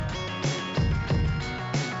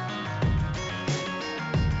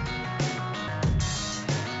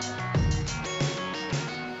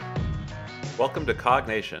Welcome to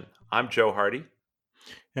Cognation. I'm Joe Hardy.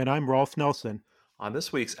 And I'm Rolf Nelson. On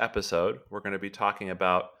this week's episode, we're going to be talking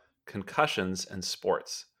about concussions and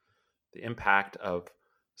sports, the impact of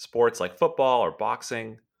sports like football or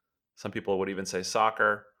boxing. Some people would even say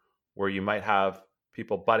soccer, where you might have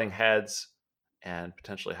people butting heads and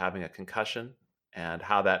potentially having a concussion, and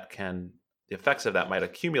how the effects of that might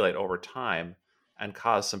accumulate over time and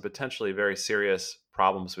cause some potentially very serious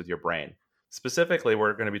problems with your brain. Specifically,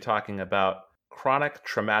 we're going to be talking about chronic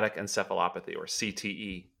traumatic encephalopathy, or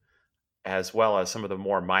CTE, as well as some of the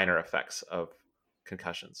more minor effects of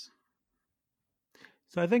concussions.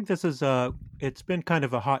 So I think it's been kind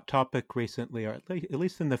of a hot topic recently, or at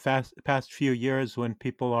least in the past few years when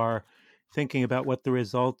people are thinking about what the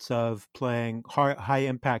results of playing high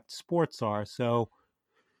impact sports are. So,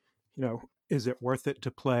 is it worth it to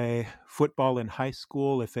play football in high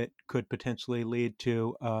school if it could potentially lead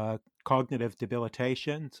to cognitive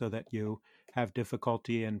debilitation so that you have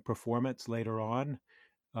difficulty in performance later on?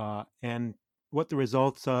 And what the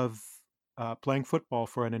results of playing football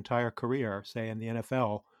for an entire career, say in the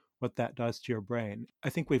NFL, what that does to your brain. I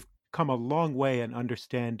think we've come a long way in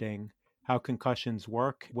understanding how concussions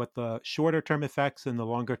work, what the shorter term effects and the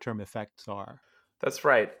longer term effects are. That's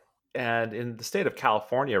right. And in the state of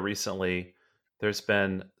California recently, there's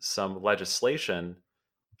been some legislation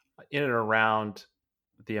in and around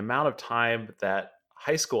the amount of time that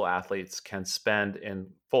high school athletes can spend in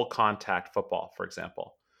full contact football, for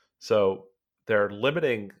example. So they're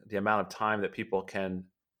limiting the amount of time that people can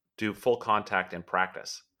do full contact in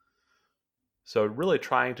practice. So really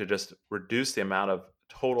trying to just reduce the amount of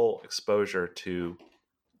total exposure to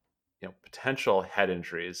potential head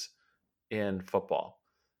injuries in football.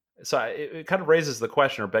 So it kind of raises the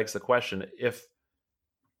question, or begs the question, if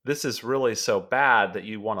this is really so bad that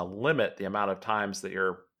you want to limit the amount of times that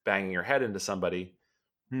you're banging your head into somebody,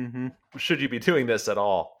 Hmm. should you be doing this at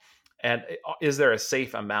all? And is there a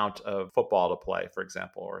safe amount of football to play, for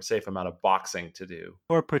example, or a safe amount of boxing to do?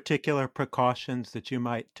 Or particular precautions that you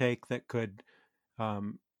might take that could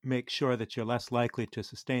make sure that you're less likely to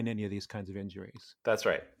sustain any of these kinds of injuries. That's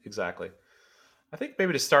right, exactly. I think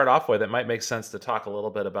maybe to start off with, it might make sense to talk a little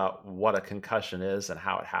bit about what a concussion is and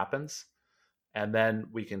how it happens. And then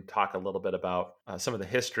we can talk a little bit about some of the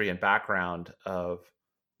history and background of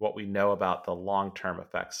what we know about the long term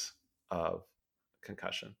effects of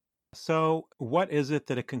concussion. So, what is it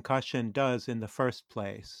that a concussion does in the first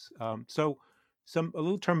place? Some a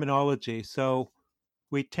little terminology. So,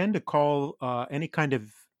 we tend to call any kind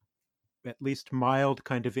of at least mild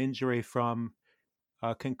kind of injury from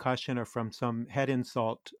concussion or from some head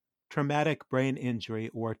insult traumatic brain injury,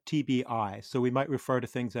 or TBI. So, we might refer to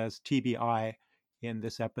things as TBI in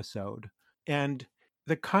this episode. And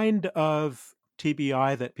the kind of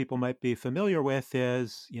TBI that people might be familiar with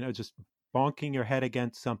is, just bonking your head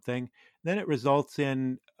against something. Then it results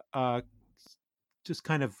in uh, just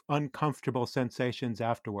kind of uncomfortable sensations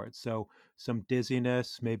afterwards. So some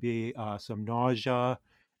dizziness, maybe some nausea,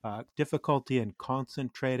 difficulty in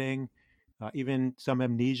concentrating, even some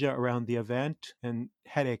amnesia around the event, and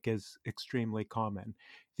headache is extremely common.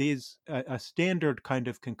 A standard kind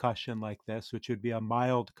of concussion like this, which would be a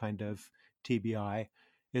mild kind of TBI,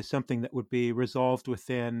 is something that would be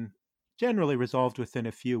generally resolved within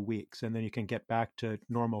a few weeks, and then you can get back to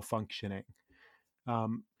normal functioning.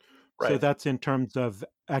 Um, so Right. that's in terms of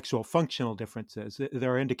actual functional differences.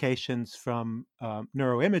 There are indications from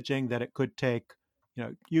neuroimaging that it could take,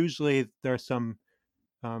 usually there are some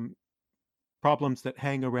um, problems that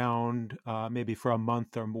hang around maybe for a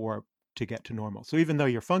month or more to get to normal. So even though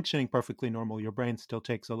you're functioning perfectly normal, your brain still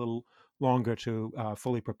takes a little longer to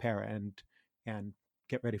fully prepare and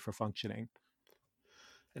get ready for functioning.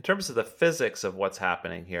 In terms of the physics of what's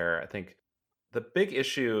happening here, I think the big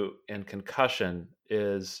issue in concussion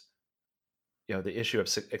is the issue of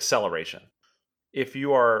acceleration. If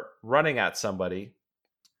you are running at somebody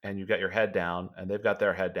and you've got your head down and they've got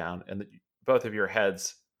their head down, and both of your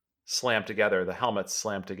heads slam together, the helmets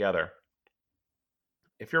slam together.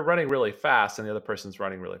 If you're running really fast and the other person's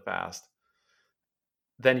running really fast,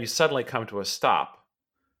 then you suddenly come to a stop.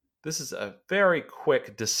 This is a very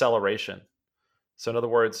quick deceleration. So, in other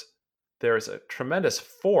words, there's a tremendous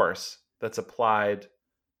force that's applied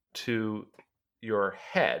to your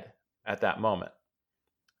head at that moment.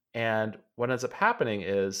 And what ends up happening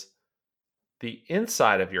is the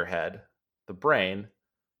inside of your head, the brain,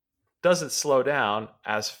 doesn't slow down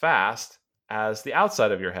as fast as the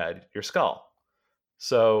outside of your head, your skull.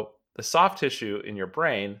 So the soft tissue in your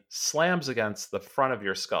brain slams against the front of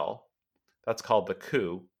your skull. That's called the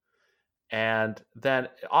coup. And then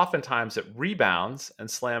oftentimes it rebounds and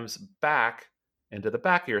slams back into the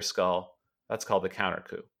back of your skull. That's called the counter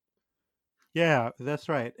coup. Yeah, that's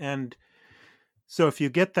right. And so if you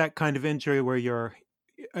get that kind of injury where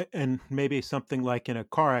and maybe something like in a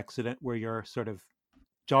car accident where you're sort of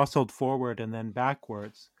jostled forward and then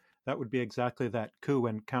backwards, that would be exactly that coup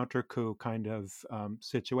and counter coup kind of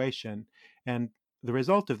situation. And the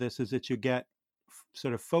result of this is that you get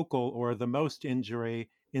sort of focal or the most injury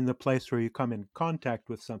in the place where you come in contact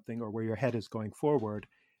with something or where your head is going forward.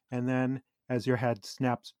 And then as your head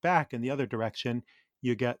snaps back in the other direction,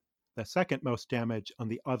 you get the second most damage on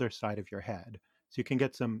the other side of your head. So you can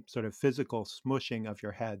get some sort of physical smushing of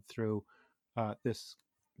your head through this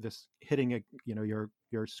hitting your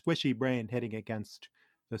squishy brain hitting against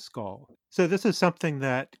the skull. So this is something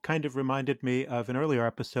that kind of reminded me of an earlier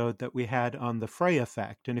episode that we had on the Frey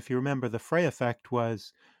effect. And if you remember, the Frey effect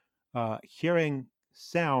was hearing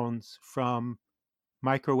sounds from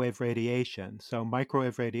microwave radiation. So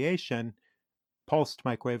microwave radiation, pulsed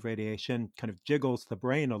microwave radiation, kind of jiggles the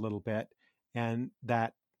brain a little bit, and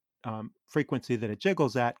that frequency that it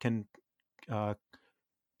jiggles at uh,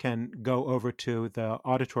 can go over to the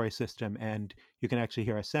auditory system and you can actually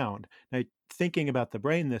hear a sound. Now, thinking about the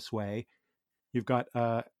brain this way, you've got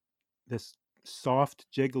this soft,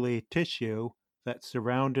 jiggly tissue that's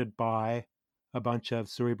surrounded by a bunch of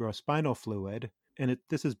cerebrospinal fluid. And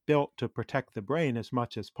this is built to protect the brain as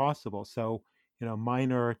much as possible. So,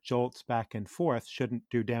 minor jolts back and forth shouldn't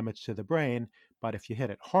do damage to the brain. But if you hit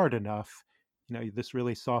it hard enough, this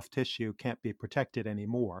really soft tissue can't be protected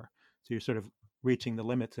anymore. So you're sort of reaching the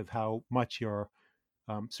limits of how much your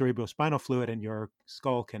cerebrospinal fluid in your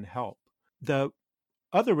skull can help. The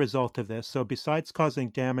other result of this, so besides causing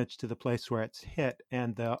damage to the place where it's hit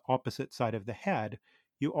and the opposite side of the head,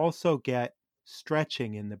 you also get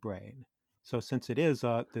stretching in the brain. So since it is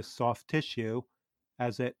this soft tissue,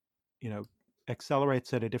 as it you know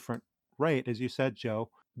accelerates at a different rate, as you said, Joe,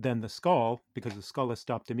 than the skull, because the skull is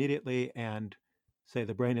stopped immediately and say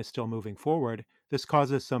the brain is still moving forward, this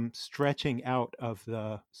causes some stretching out of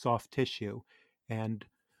the soft tissue. And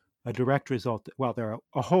a direct result, well, there are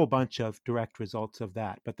a whole bunch of direct results of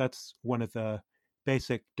that, but that's one of the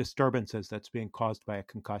basic disturbances that's being caused by a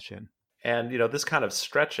concussion. And this kind of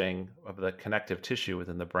stretching of the connective tissue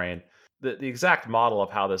within the brain, the exact model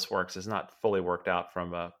of how this works is not fully worked out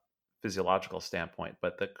from a physiological standpoint,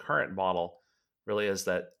 but the current model really is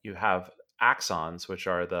that you have axons, which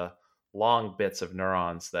are the long bits of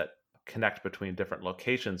neurons that connect between different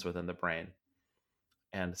locations within the brain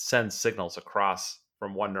and send signals across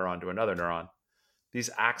from one neuron to another neuron. These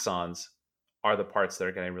axons are the parts that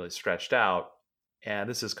are getting really stretched out, and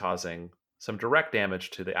this is causing some direct damage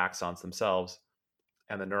to the axons themselves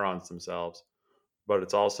and the neurons themselves, but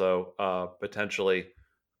it's also potentially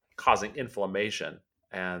causing inflammation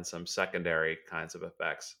and some secondary kinds of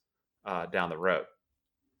effects down the road.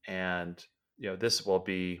 And this will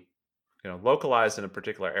be localized in a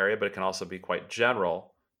particular area, but it can also be quite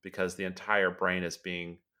general because the entire brain is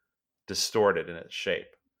being distorted in its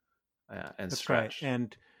shape and That's right.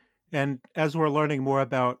 stretched. And as we're learning more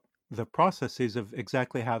about the processes of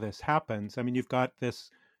exactly how this happens, I mean, you've got this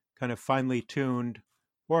kind of finely tuned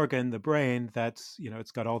organ, the brain, that's,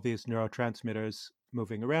 it's got all these neurotransmitters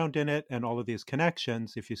moving around in it and all of these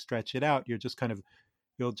connections. If you stretch it out, you'll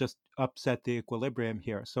just upset the equilibrium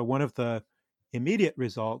here. So one of the immediate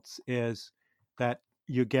results is that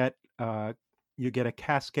you get a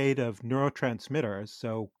cascade of neurotransmitters.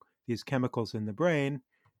 So these chemicals in the brain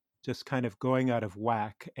just kind of going out of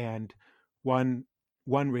whack. And one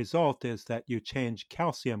one result is that you change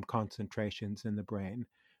calcium concentrations in the brain,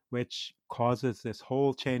 which causes this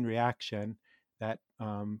whole chain reaction that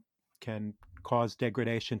can cause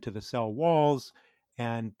degradation to the cell walls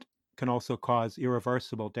and can also cause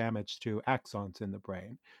irreversible damage to axons in the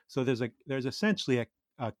brain. So there's essentially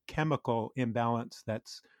a chemical imbalance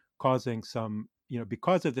that's causing some,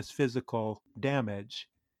 because of this physical damage,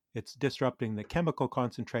 it's disrupting the chemical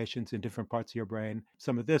concentrations in different parts of your brain.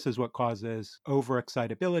 Some of this is what causes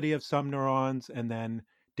overexcitability of some neurons and then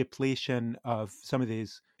depletion of some of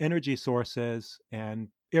these energy sources and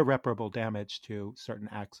irreparable damage to certain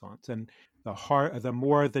axons. And the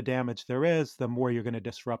more the damage there is, the more you're going to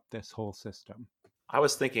disrupt this whole system. I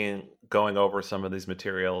was thinking, going over some of these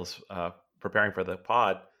materials, preparing for the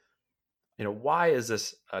pod, why is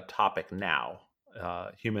this a topic now?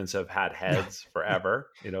 Humans have had heads forever,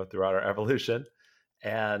 throughout our evolution.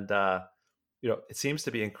 And, it seems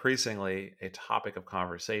to be increasingly a topic of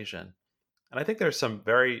conversation. And I think there's some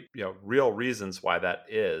very, real reasons why that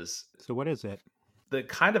is. So, what is it? The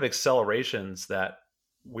kind of accelerations that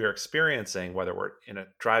we're experiencing, whether we're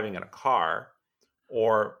driving in a car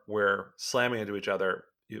or we're slamming into each other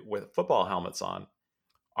with football helmets on,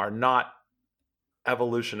 are not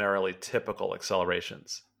evolutionarily typical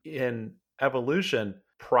accelerations. In evolution,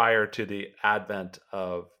 prior to the advent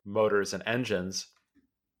of motors and engines,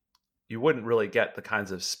 you wouldn't really get the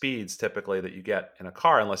kinds of speeds typically that you get in a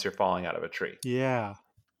car unless you're falling out of a tree. Yeah.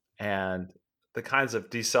 And the kinds of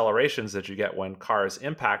decelerations that you get when cars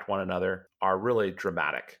impact one another are really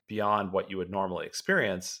dramatic beyond what you would normally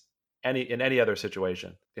experience in any other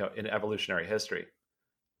situation, in evolutionary history.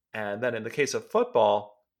 And then in the case of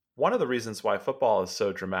football, one of the reasons why football is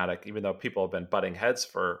so dramatic, even though people have been butting heads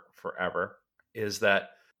for forever, is that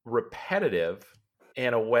repetitive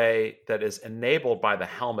in a way that is enabled by the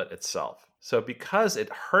helmet itself. So because it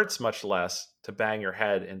hurts much less to bang your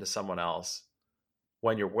head into someone else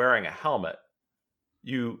when you're wearing a helmet,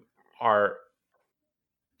 you are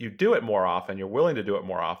you do it more often, you're willing to do it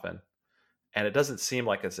more often, and it doesn't seem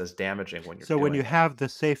like it's as damaging when you're So when doing you it. have the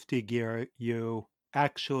safety gear, you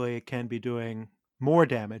actually can be doing more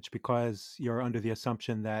damage because you're under the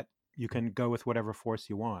assumption that you can go with whatever force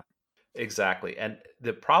you want. Exactly. And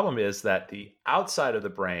the problem is that the outside of the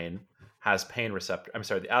brain has pain receptor. I'm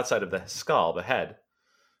sorry, the outside of the skull, the head,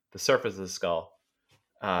 the surface of the skull,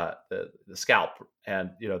 the scalp,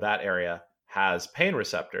 and that area has pain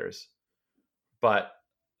receptors, but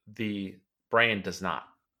the brain does not.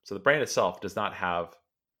 So the brain itself does not have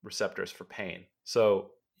receptors for pain.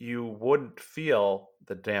 So you wouldn't feel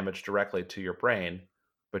the damage directly to your brain,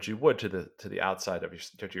 but you would to the outside of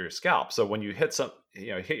your scalp. So when you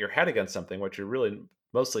hit your head against something, what you're really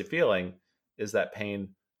mostly feeling is that pain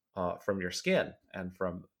from your skin and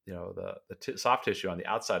from the soft tissue on the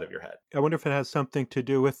outside of your head. I wonder if it has something to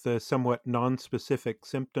do with the somewhat non-specific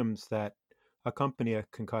symptoms that accompany a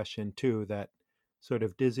concussion too, that sort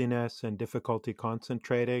of dizziness and difficulty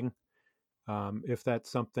concentrating. If that's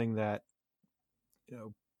something that you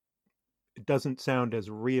know it doesn't sound as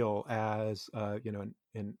real as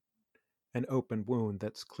an open wound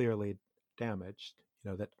that's clearly damaged.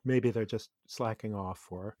 That maybe they're just slacking off,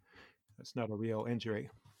 or it's not a real injury.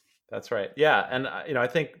 That's right. Yeah, and I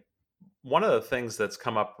think one of the things that's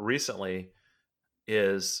come up recently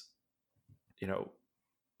is you know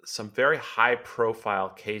some very high profile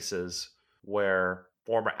cases where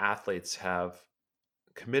former athletes have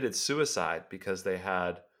committed suicide because they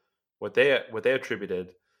had what they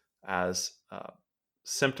attributed as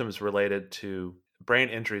symptoms related to brain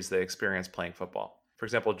injuries they experienced playing football. For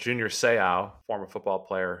example, Junior Seau, former football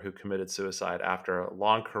player who committed suicide after a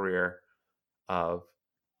long career of,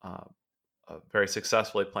 uh, very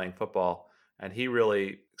successfully playing football, and he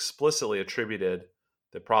really explicitly attributed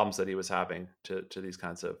the problems that he was having to these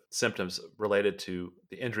kinds of symptoms related to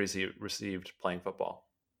the injuries he received playing football.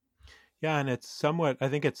 Yeah, and I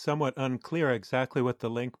think it's somewhat unclear exactly what the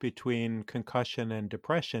link between concussion and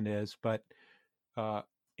depression is, but uh,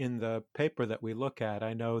 in the paper that we look at,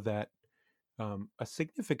 I know that a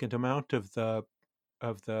significant amount of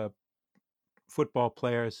the football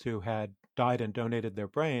players who had died and donated their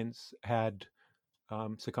brains had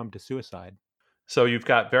succumbed to suicide. So you've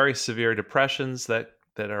got very severe depressions that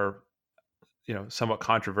are somewhat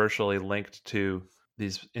controversially linked to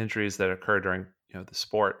these injuries that occur during the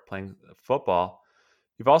sport playing football.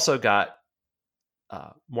 You've also got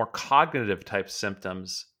more cognitive type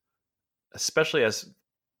symptoms, especially as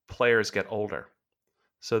players get older.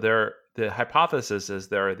 So the hypothesis is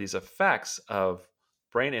there are these effects of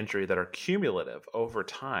brain injury that are cumulative over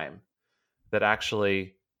time that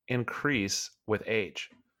actually increase with age.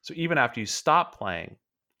 So even after you stop playing,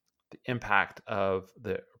 the impact of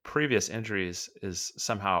the previous injuries is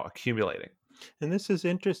somehow accumulating. And this is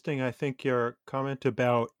interesting. I think your comment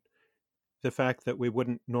about the fact that we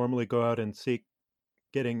wouldn't normally go out and seek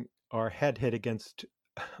getting our head hit against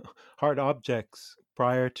hard objects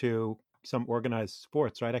prior to some organized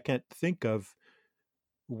sports, right? I can't think of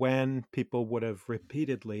when people would have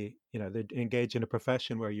repeatedly, they engage in a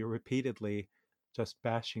profession where you're repeatedly just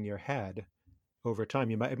bashing your head over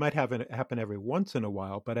time. It might happen every once in a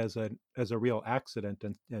while, but as a real accident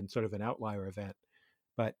and sort of an outlier event.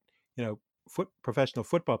 But you know, professional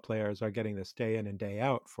football players are getting this day in and day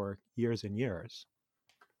out for years and years.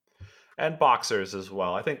 And boxers as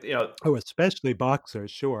well. I think, Oh, especially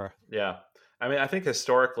boxers, sure. yeah. I mean, I think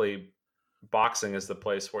historically, boxing is the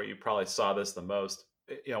place where you probably saw this the most.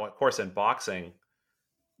 Of course, in boxing,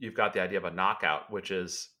 you've got the idea of a knockout, which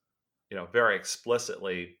is, very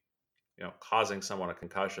explicitly, causing someone a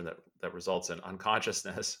concussion that results in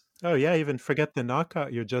unconsciousness. Oh yeah, even forget the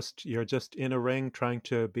knockout. You're just in a ring trying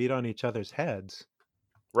to beat on each other's heads.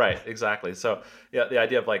 Right, exactly. So, yeah, the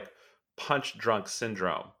idea of like punch drunk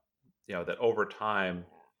syndrome, that over time,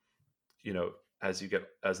 you know, as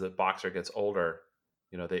the boxer gets older,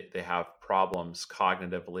 they have problems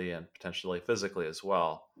cognitively and potentially physically as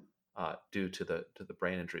well, due to the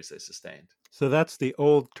brain injuries they sustained. So that's the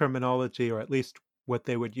old terminology, or at least what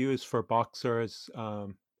they would use for boxers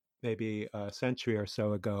maybe a century or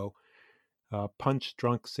so ago, punch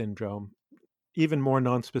drunk syndrome, even more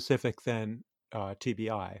nonspecific than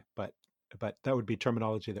TBI, but that would be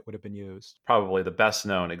terminology that would have been used. Probably the best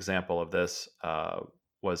known example of this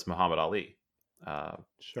was Muhammad Ali,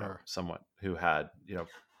 Sure. someone who had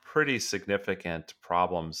pretty significant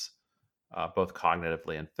problems, both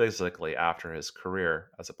cognitively and physically, after his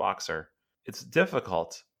career as a boxer. It's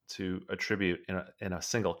difficult to attribute in a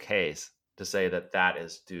single case to say that that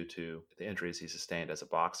is due to the injuries he sustained as a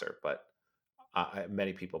boxer, but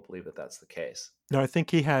many people believe that that's the case. No, I think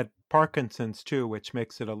he had Parkinson's too, which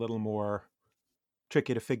makes it a little more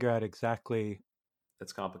tricky to figure out exactly.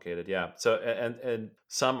 It's complicated, yeah. So, and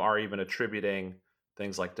some are even attributing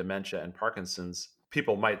things like dementia and Parkinson's.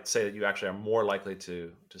 People might say that you actually are more likely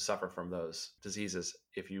to suffer from those diseases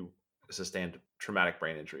if you sustained traumatic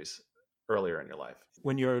brain injuries earlier in your life.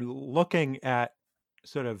 When you're looking at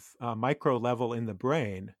sort of micro level in the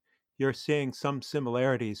brain, you're seeing some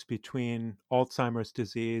similarities between Alzheimer's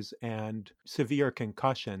disease and severe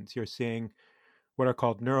concussions. You're seeing what are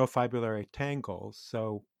called neurofibrillary tangles.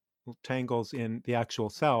 So tangles in the actual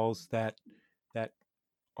cells that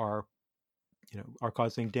are are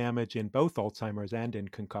causing damage in both Alzheimer's and in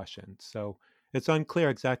concussions. So it's unclear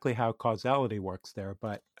exactly how causality works there,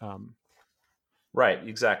 but Right,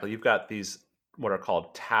 exactly. You've got these what are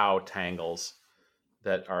called tau tangles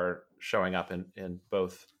that are showing up in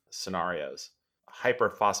both scenarios.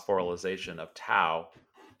 Hyperphosphorylation of tau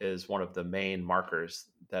is one of the main markers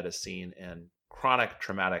that is seen in chronic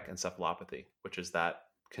traumatic encephalopathy, which is that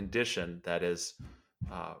condition that is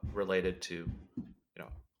related to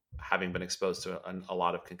having been exposed to a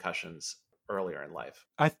lot of concussions earlier in life.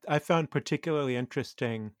 I found particularly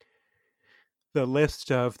interesting the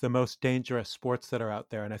list of the most dangerous sports that are out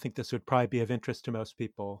there, and I think this would probably be of interest to most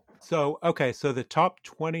people. So, okay, so the top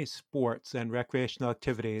 20 sports and recreational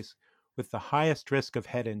activities with the highest risk of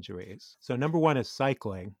head injuries. So, number one is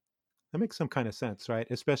cycling. That makes some kind of sense, right?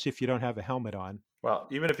 Especially if you don't have a helmet on. Well,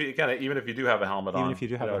 even if you do have a helmet Even if on, you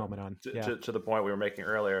do have a helmet on, yeah, to the point we were making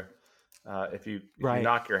earlier, if you right.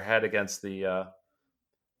 knock your head against the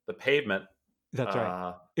pavement, That's right.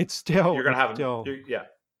 uh, It's still, you're gonna it's have still, yeah,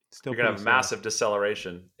 still you're gonna pretty have serious. massive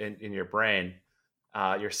deceleration in your brain.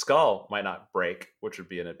 Your skull might not break, which would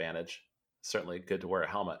be an advantage. Certainly good to wear a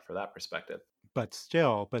helmet for that perspective. But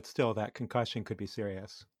still, that concussion could be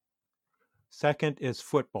serious. Second is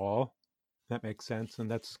football. That makes sense.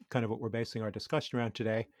 And that's kind of what we're basing our discussion around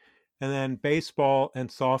today. And then baseball and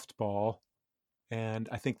softball. And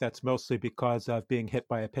I think that's mostly because of being hit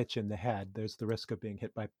by a pitch in the head. There's the risk of being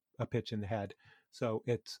hit by a pitch in the head. So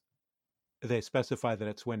they specify that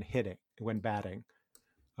it's when batting.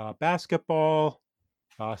 Basketball,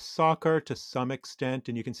 soccer to some extent.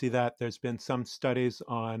 And you can see that there's been some studies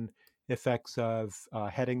on effects of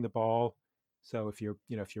heading the ball. So if you're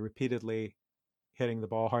repeatedly hitting the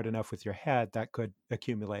ball hard enough with your head, that could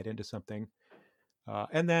accumulate into something.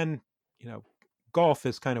 And then, you know, golf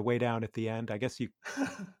is kind of way down at the end. I guess you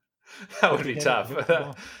That if would you be hit it and tough. hit the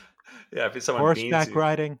ball. Yeah, if someone beans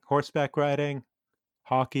you. Horseback riding,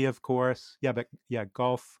 hockey, of course. Yeah, but yeah,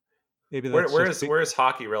 golf. Maybe that's Where just is where is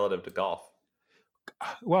hockey relative to golf?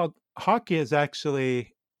 well, hockey is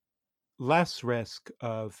actually less risk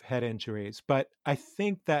of head injuries, but I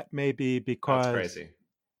think that may be That's because crazy.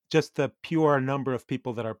 just the pure number of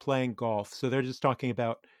people that are playing golf. So they're just talking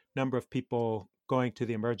about number of people going to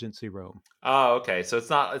the emergency room. Oh, okay. So it's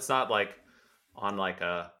not like on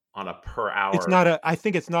a per It's hour. not a I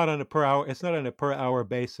think it's not on a per hour it's not on a per hour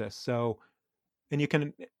basis. So and you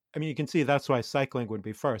can I mean you can see that's why cycling would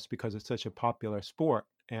be first because it's such a popular sport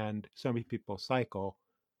and so many people cycle.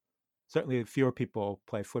 Certainly fewer people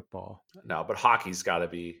play football. No, but hockey's got to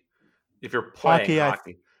be, if you're playing Hockey,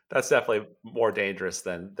 hockey, that's definitely more dangerous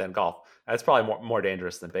than golf. That's probably more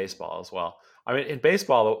dangerous than baseball as well. I mean, in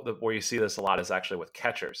baseball, where you see this a lot is actually with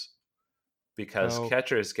catchers, because oh,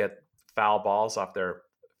 catchers get foul balls off their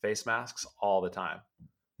face masks all the time,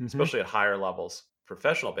 mhm. especially at higher levels.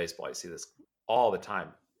 Professional baseball, you see this all the time.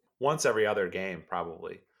 Once every other game,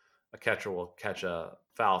 probably, a catcher will catch a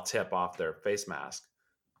foul tip off their face mask,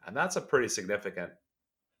 and that's a pretty significant,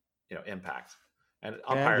 impact. And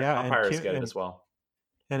Yeah, umpires get it as well.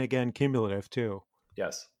 and again cumulative too.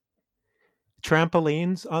 Yes.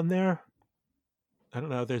 Trampolines on there? I don't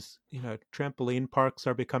know, there's, trampoline parks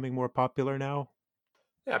are becoming more popular now.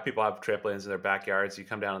 Yeah, people have trampolines in their backyards. You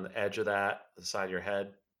come down on the edge of that, the side of your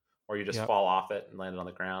head, or you just Yep. fall off it and land it on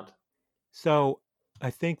the ground. So I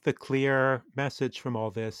think the clear message from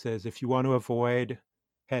all this is if you want to avoid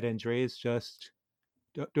head injuries, just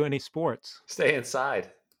don't do any sports. Stay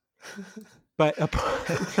inside. But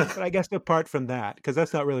but I guess apart from that, because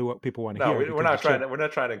that's not really what people want to No, hear, we're because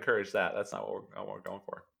not trying to encourage that. That's not what we're going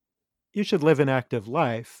for. you should live an active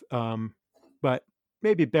life, but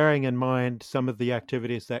maybe bearing in mind some of the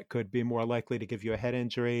activities that could be more likely to give you a head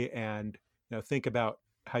injury, and think about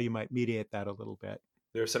how you might mediate that a little bit.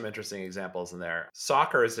 There's some interesting examples in there.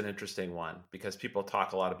 Soccer is an interesting one because people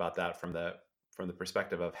talk a lot about that from the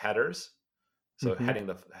perspective of headers. So Hmm. heading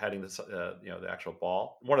the the actual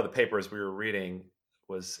ball. One of the papers we were reading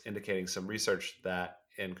was indicating some research that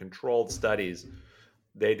in controlled studies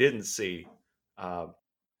they didn't see uh,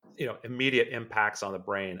 immediate impacts on the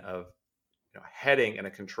brain of heading in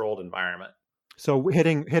a controlled environment, So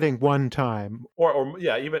hitting one time. or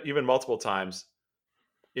yeah, even multiple times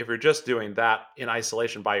if you're just doing that in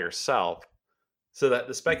isolation by yourself. So that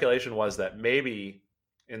the speculation was that maybe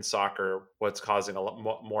in soccer, what's causing a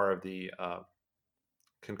lot more of the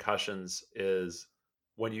concussions is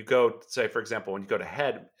when you go, say, for example, when you go to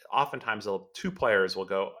head, oftentimes two players will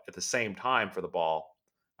go at the same time for the ball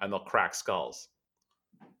and they'll crack skulls.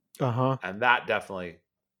 Uh-huh. And that definitely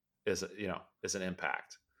is an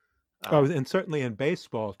impact. Oh, Um, and certainly in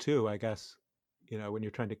baseball too, I guess, when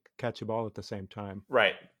you're trying to catch a ball at the same time.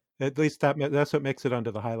 right. At least that's what makes it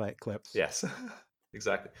onto the highlight clips. Yes,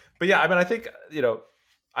 exactly. But yeah, I mean, I think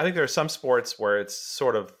there are some sports where it's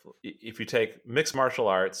sort of, if you take mixed martial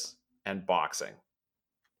arts and boxing,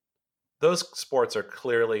 those sports are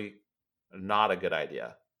clearly not a good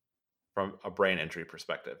idea from a brain injury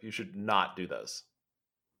perspective. You should not do those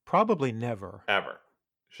Probably never. ever.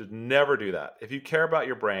 You should never do that. If you care about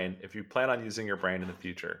your brain, if you plan on using your brain in the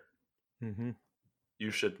future, Hmm.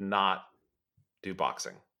 you should not do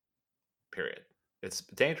boxing. Period. It's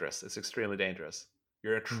dangerous. It's extremely dangerous.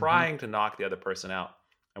 You're Hmm. trying to knock the other person out.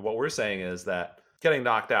 And what we're saying is that getting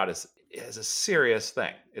knocked out is a serious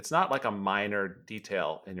thing. It's not like a minor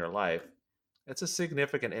detail in your life. It's a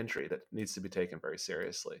significant injury that needs to be taken very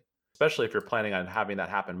seriously. Especially if you're planning on having that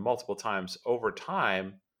happen multiple times over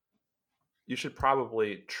time, you should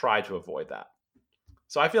probably try to avoid that.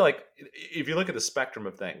 So I feel like if you look at the spectrum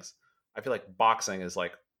of things, I feel like boxing is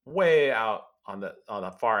like way out on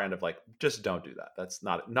the far end of like just don't do that. That's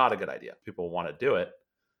not a good idea. People want to do it.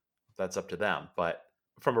 That's up to them. But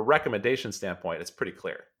from a recommendation standpoint, it's pretty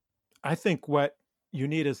clear. I think what you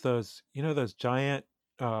need is those giant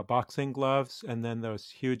boxing gloves and then those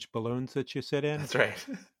huge balloons that you sit in That's right.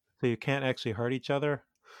 so you can't actually hurt each other.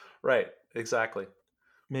 Right. Exactly.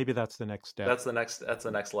 Maybe that's the next step. That's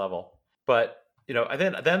the next level. But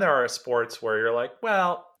and then there are sports where you're like,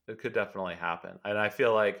 well, it could definitely happen. And I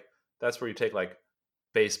feel like that's where you take like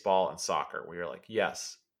baseball and soccer, where you're like,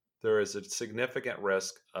 yes, there is a significant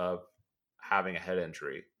risk of having a head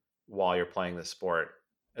injury while you're playing the sport.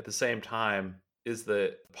 At the same time, is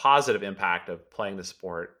the positive impact of playing the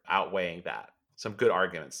sport outweighing that? Some good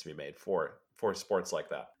arguments to be made for sports like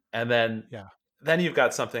that. And Yeah. then you've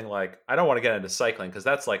got something like, I don't want to get into cycling because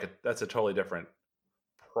that's a totally different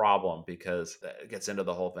problem because it gets into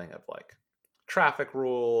the whole thing of like traffic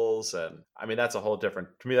rules, and I mean that's a whole different,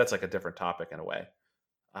 to me that's like a different topic in a way.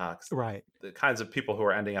 'Cause Right. the kinds of people who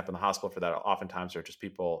are ending up in the hospital for that oftentimes are just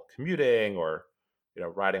people commuting or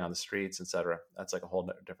riding on the streets, etc. That's like a whole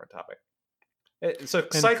different topic. So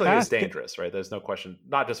And cycling is basket dangerous, right? There's no question.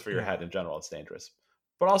 Not just for your Yeah. head in general, it's dangerous,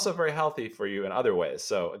 but also very healthy for you in other ways.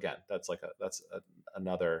 So again,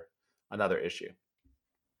 another issue.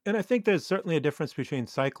 And I think there's certainly a difference between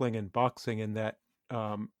cycling and boxing in that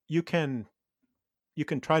you can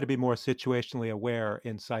try to be more situationally aware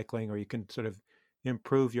in cycling, or you can sort of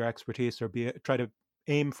improve your expertise, or try to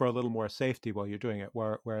aim for a little more safety while you're doing it.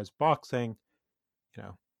 Whereas boxing, you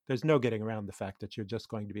know, there's no getting around the fact that you're just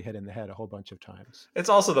going to be hit in the head a whole bunch of times. It's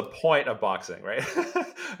also the point of boxing, right?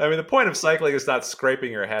 I mean, the point of cycling is not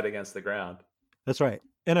scraping your head against the ground. That's right.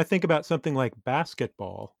 And I think about something like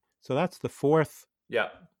basketball. So that's the fourth Yeah,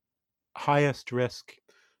 highest risk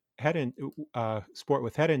sport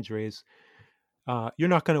with head injuries. You're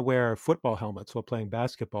not going to wear football helmets while playing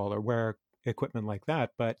basketball or wear equipment like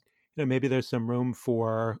that, but maybe there's some room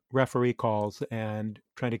for referee calls and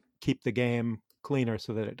trying to keep the game cleaner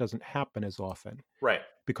so that it doesn't happen as often, right.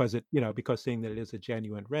 because seeing that it is a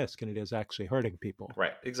genuine risk and it is actually hurting people.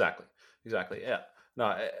 Right. Exactly. Yeah.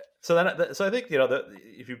 No. So I think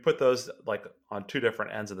if you put those like on two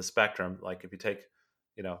different ends of the spectrum, like if you take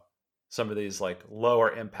you know some of these like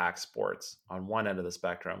lower impact sports on one end of the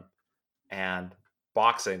spectrum and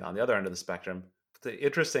boxing on the other end of the spectrum, the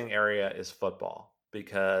interesting area is football,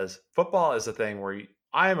 because football is a thing where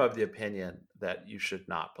I am of the opinion that you should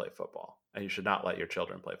not play football, and you should not let your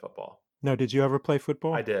children play football. Now, did you ever play I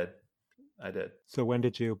football? did. I did. So when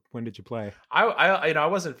did you play? I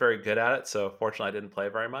wasn't very good at it, so fortunately I didn't play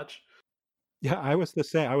very much. Yeah, I was the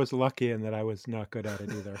same. I was lucky in that I was not good at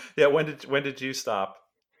it either. Yeah, when did you stop?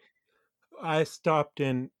 I stopped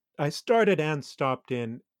in I started and stopped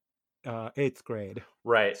in 8th grade.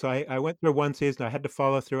 Right. So I went through one season. I had to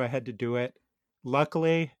follow through. I had to do it.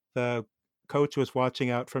 Luckily, the coach was watching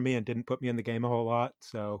out for me and didn't put me in the game a whole lot.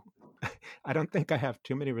 So I don't think I have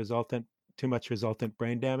too much resultant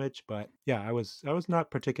brain damage. But yeah, I was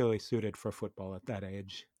not particularly suited for football at that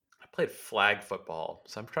age. I played flag football,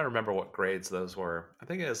 so I'm trying to remember what grades those were. I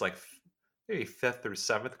think it was like maybe fifth through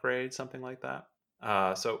seventh grade, something like that.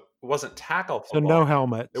 So it wasn't tackle So no football. It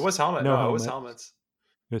helmets. was helmet. No No, it was helmets. helmets.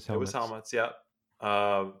 It was It was helmets. helmets.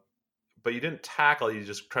 Yeah. Um, but you didn't tackle. You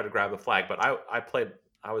just try to grab the flag. But I played.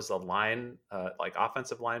 I was a line, like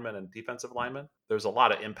offensive lineman and defensive lineman. There's a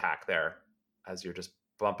lot of impact there as you're just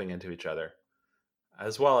bumping into each other,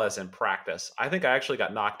 as well as in practice. I think I actually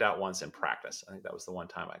got knocked out once in practice. I think that was the one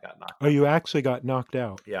time I got knocked Oh, out. you actually got knocked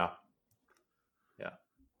out. Yeah, yeah.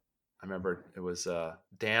 I remember it was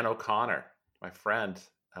Dan O'Connor, my friend,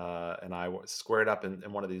 and I was squared up in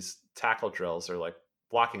one of these tackle drills or like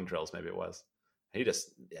blocking drills, maybe it was. The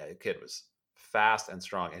kid was fast and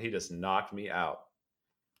strong, and he just knocked me out.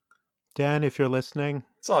 Dan, if you're listening,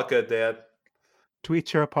 It's all good, Dad.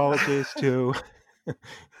 tweet your apologies to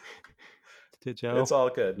It's Joe, all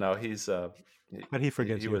good. No, he, but he he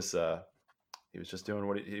forgives he you. was he was just doing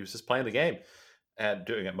what he was just playing the game and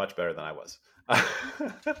doing it much better than I was.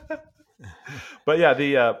 But yeah,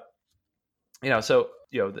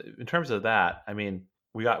 in terms of that, I mean,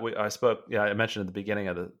 I spoke. Yeah, I mentioned at the beginning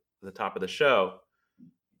of the top of the show,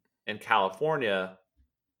 in California,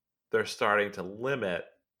 they're starting to limit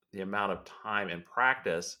the amount of time in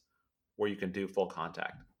practice where you can do full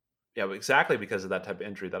contact. Yeah, exactly because of that type of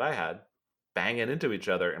injury that I had, banging into each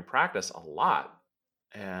other in practice a lot,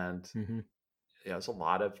 and Hmm. it's a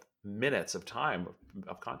lot of minutes of time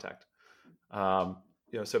of contact. So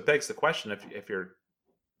it begs the question: if you're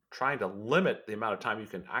trying to limit the amount of time you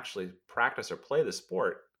can actually practice or play the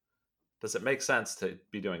sport, does it make sense to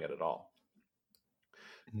be doing it at all?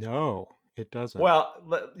 No, it doesn't. Well,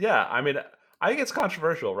 yeah, I mean, I think it's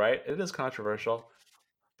controversial, right? It is controversial,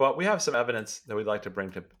 but we have some evidence that we'd like to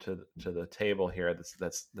bring to the table here.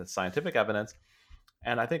 That's scientific evidence,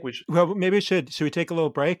 and I think we should. Well, maybe should we take a little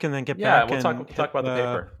break and then get Yeah, back we'll and talk hit about the the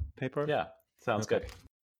paper. paper? Yeah, sounds Okay. good.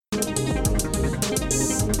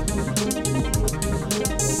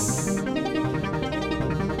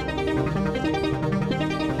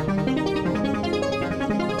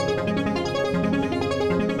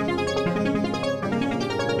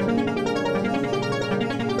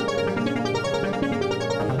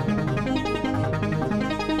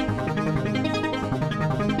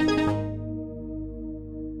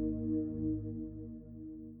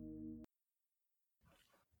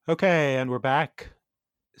 Okay, and we're back.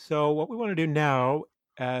 So what we want to do now,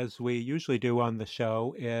 as we usually do on the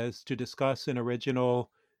show, is to discuss an original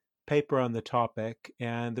paper on the topic.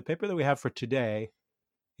 And the paper that we have for today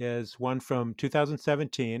is one from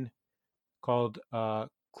 2017 called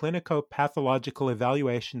Clinicopathological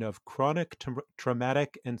Evaluation of Chronic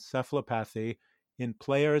Traumatic Encephalopathy in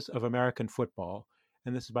Players of American Football.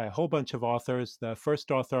 And this is by a whole bunch of authors. The first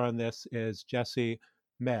author on this is Jesse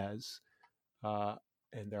Mez.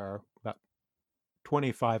 And there are about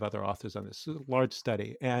 25 other authors on this. It's a large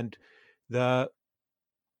study. And the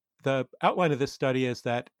outline of this study is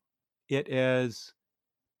that it is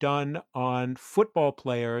done on football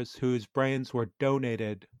players whose brains were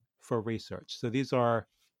donated for research. So these are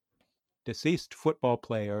deceased football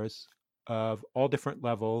players of all different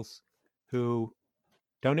levels who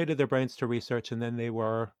donated their brains to research, and then they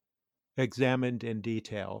were examined in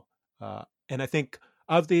detail. And I think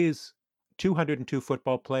of these 202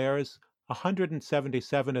 football players,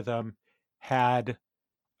 177 of them had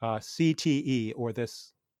CTE, or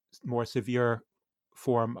this more severe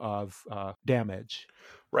form of damage.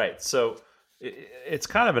 Right. So it's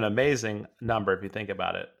kind of an amazing number if you think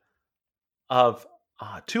about it. Of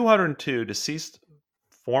 202 deceased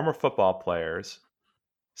former football players,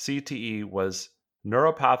 CTE was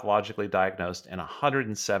neuropathologically diagnosed in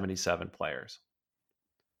 177 players.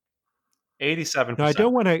 Now, I 87%.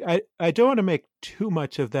 don't want to. I don't want to make too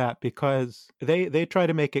much of that because they try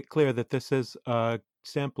to make it clear that this is a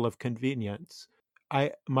sample of convenience.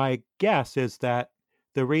 My guess is that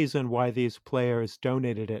the reason why these players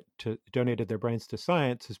donated their brains to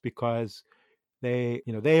science is because they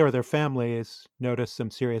or their families noticed some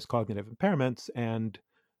serious cognitive impairments and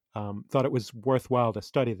thought it was worthwhile to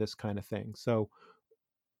study this kind of thing. So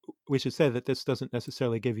we should say that this doesn't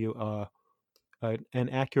necessarily give you an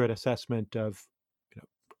accurate assessment of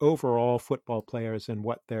overall football players and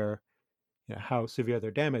what their how severe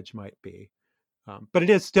their damage might be. But it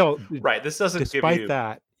is still, Right. This doesn't give despite you.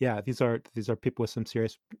 that, yeah, these are people with some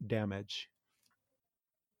serious damage.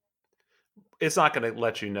 It's not going to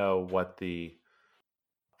let you know what the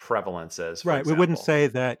prevalence is, for Right. We wouldn't example, say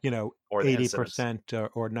that or the eighty incidence. percent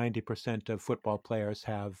or 90% of football players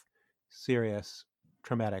have serious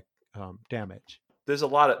traumatic damage. There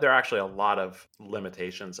are actually a lot of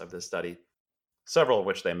limitations of this study, several of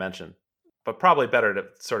which they mention, but probably better to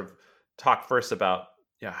sort of talk first about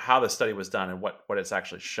how the study was done and what it's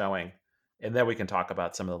actually showing, and then we can talk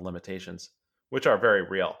about some of the limitations, which are very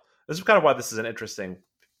real. This is kind of why this is an interesting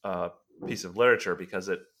uh, piece of literature, because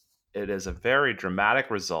it is a very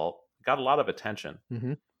dramatic result, got a lot of attention,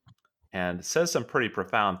 Hmm. and says some pretty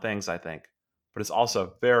profound things, I think. But it's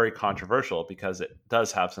also very controversial because it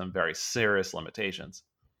does have some very serious limitations.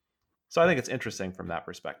 So I think it's interesting from that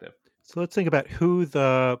perspective. So let's think about who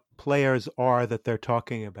the players are that they're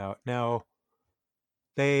talking about. Now,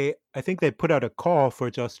 I think they put out a call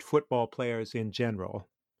for just football players in general.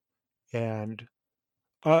 And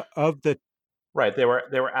of the Right? They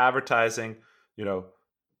were advertising, you know,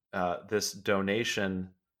 this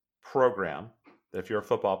donation program that if you're a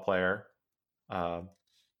football player, uh,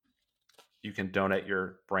 you can donate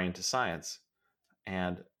your brain to science,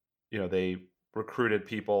 and they recruited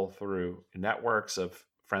people through networks of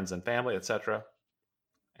friends and family, etc.,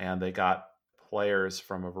 and they got players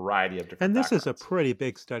from a variety of different and this is a backgrounds. pretty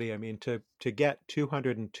big study. I mean, to get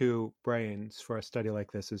 202 brains for a study like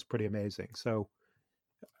this is pretty amazing. So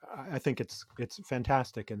I think it's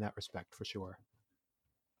fantastic in that respect for sure.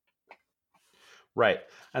 Right.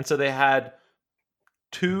 And so they had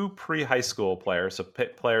two pre-high school players, so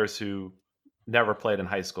players who never played in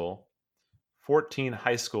high school, 14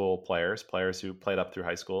 high school players who played up through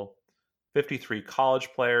high school, 53 college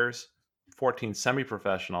players, 14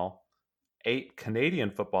 semi-professional, 8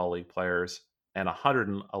 Canadian Football League players, and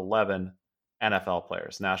 111 NFL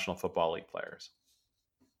players, National Football League players.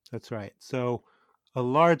 That's right. So a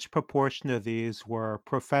large proportion of these were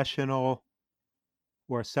professional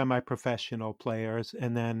or semi-professional players,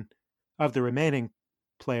 and then of the remaining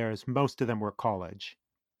players, most of them were college.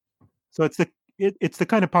 So it's the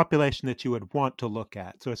kind of population that you would want to look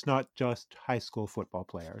at. So it's not just high school football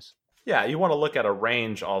players. Yeah, you want to look at a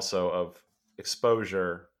range also of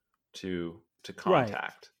exposure to Right.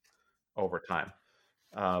 contact over time,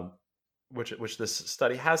 um, which this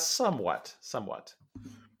study has somewhat.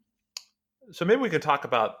 So maybe we could talk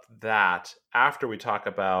about that after we talk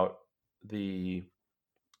about the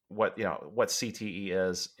what CTE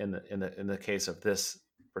is in the case of this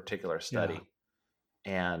particular Yeah. study,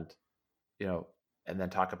 and you know and then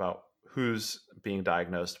talk about who's being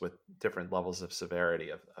diagnosed with different levels of severity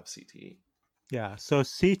of CTE. Yeah. So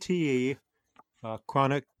CTE,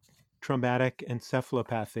 chronic traumatic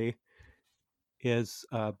encephalopathy, is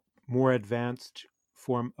a more advanced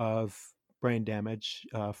form of brain damage,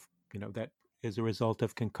 that is a result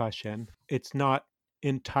of concussion. It's not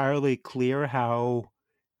entirely clear how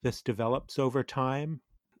this develops over time.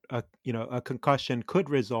 A concussion could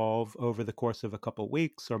resolve over the course of a couple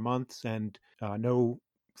weeks or months and no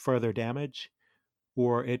further damage,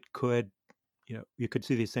 or it could, you could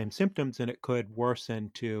see these same symptoms and it could worsen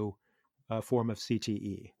to a form of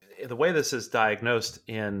CTE. The way this is diagnosed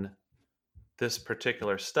in this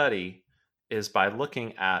particular study is by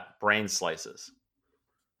looking at brain slices.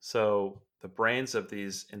 So the brains of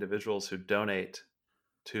these individuals who donate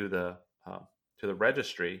to the uh, to the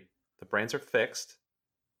registry, the brains are fixed,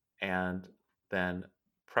 and then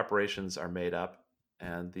preparations are made up,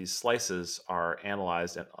 and these slices are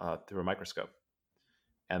analyzed through a microscope,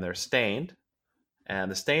 and they're stained, and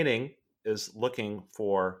the staining is looking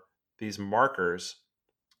for these markers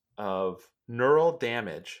of neural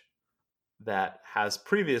damage that has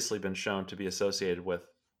previously been shown to be associated with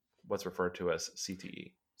what's referred to as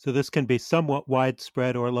CTE. So this can be somewhat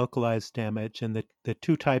widespread or localized damage, and the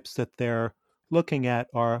two types that they're looking at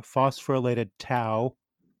are phosphorylated tau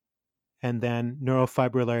and then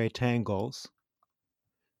neurofibrillary tangles.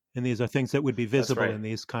 And these are things that would be That's visible right. in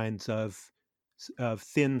these kinds of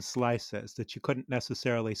thin slices that you couldn't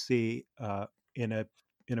necessarily see in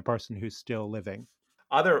a person who's still living.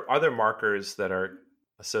 Other markers that are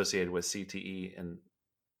associated with CTE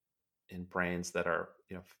in brains that are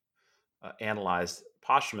analyzed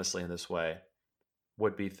posthumously in this way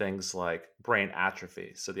would be things like brain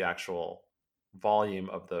atrophy. So the actual volume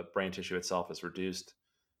of the brain tissue itself is reduced,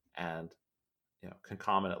 and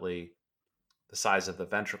concomitantly the size of the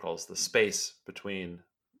ventricles, the space between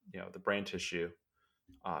the brain tissue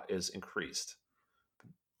is increased.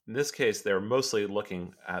 In this case, they're mostly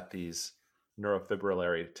looking at these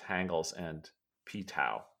neurofibrillary tangles and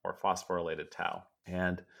p-tau, or phosphorylated tau,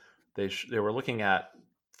 and they were looking at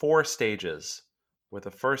 4 stages, with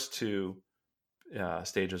the first two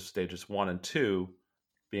stages 1 and 2,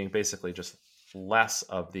 being basically just less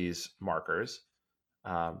of these markers,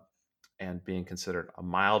 um, and being considered a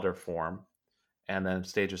milder form, and then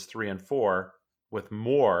stages 3 and 4 with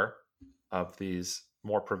more of these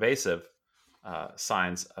more pervasive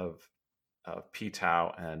signs of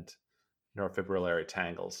p-tau and neurofibrillary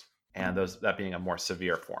tangles, and that being a more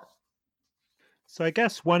severe form. So I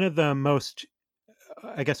guess one of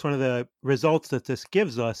the results that this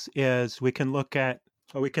gives us is we can look at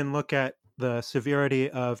the severity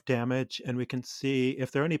of damage, and we can see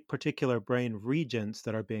if there are any particular brain regions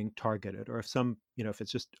that are being targeted, or if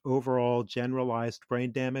it's just overall generalized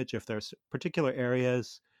brain damage, if there's particular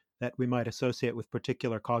areas that we might associate with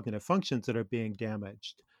particular cognitive functions that are being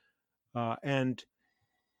damaged. And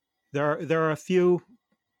there are a few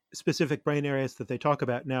specific brain areas that they talk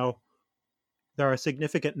about. Now, there are a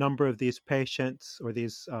significant number of these patients, or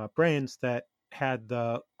these brains, that had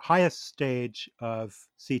the highest stage of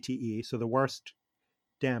CTE, so the worst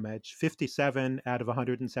damage. 57 out of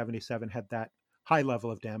 177 had that high level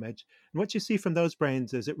of damage. And what you see from those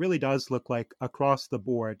brains is it really does look like across the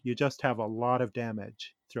board, you just have a lot of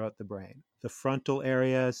damage throughout the brain. The frontal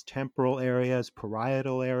areas, temporal areas,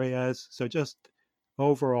 parietal areas, so just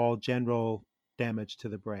overall general damage to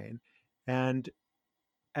the brain. And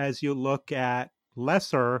as you look at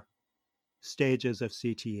lesser stages of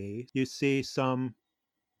CTE, you see some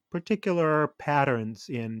particular patterns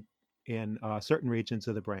in certain regions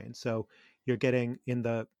of the brain. So you're getting in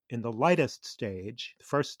the lightest stage, the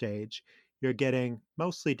first stage, you're getting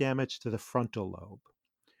mostly damage to the frontal lobe,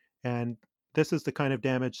 and this is the kind of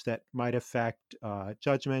damage that might affect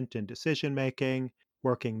judgment and decision making,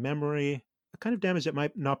 working memory, a kind of damage that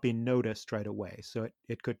might not be noticed right away. So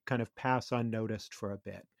it could kind of pass unnoticed for a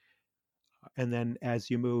bit. And then as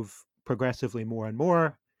you move progressively more and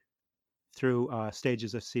more through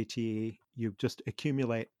stages of CTE, you just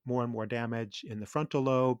accumulate more and more damage in the frontal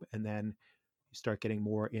lobe, and then you start getting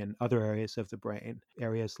more in other areas of the brain.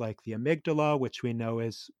 Areas like the amygdala, which we know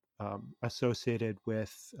is associated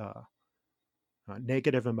with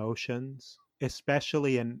negative emotions,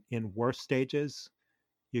 especially in worse stages.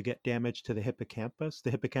 You get damage to the hippocampus.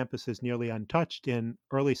 The hippocampus is nearly untouched in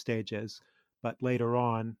early stages, but later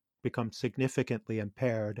on becomes significantly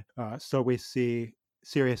impaired. So we see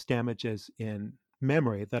serious damages in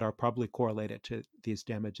memory that are probably correlated to this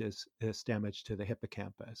damage to the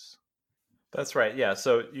hippocampus. That's right. Yeah.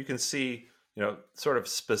 So you can see, sort of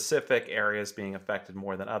specific areas being affected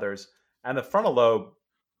more than others. And the frontal lobe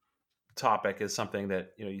topic is something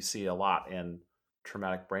that, you see a lot in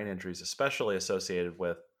traumatic brain injuries, especially associated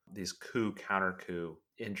with these coup counter coup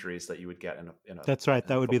injuries that you would get That's right. in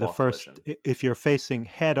That a would be the football first. collision. If you're facing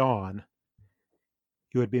head on,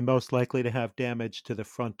 you would be most likely to have damage to the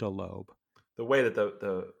frontal lobe. The way that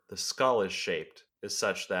the skull is shaped is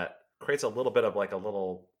such that creates a little bit of like a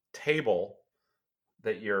little table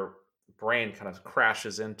that your brain kind of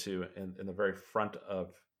crashes into in the very front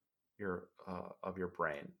of your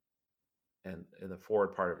brain, and in the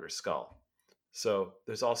forward part of your skull. So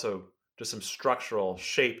there's also just some structural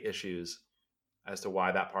shape issues as to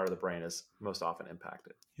why that part of the brain is most often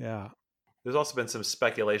impacted. Yeah. There's also been some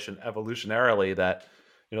speculation evolutionarily that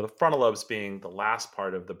the frontal lobes being the last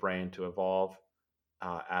part of the brain to evolve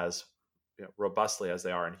as robustly as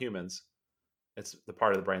they are in humans, it's the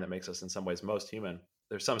part of the brain that makes us in some ways most human.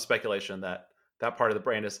 There's some speculation that that part of the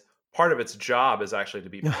brain is part of its job is actually to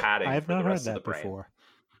be I padding have for the not heard rest of the that brain. before.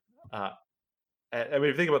 I mean, if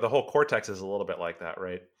you think about the whole cortex is a little bit like that,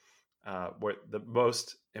 right? Where the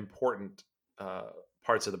most important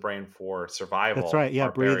parts of the brain for That's survival right. Yeah,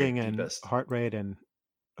 are buried breathing and deepest. heart rate and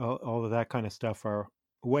all of that kind of stuff are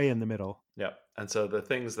way in the middle. Yep. And so the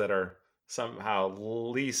things that are somehow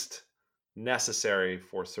least necessary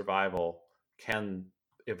for survival can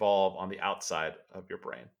evolve on the outside of your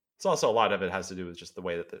brain. It's also a lot of it has to do with just the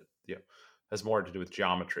way that has more to do with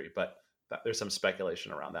geometry, but there's some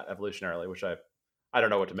speculation around that evolutionarily, which I don't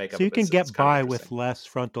know what to make of So it, you but can it's get kind of by interesting. with less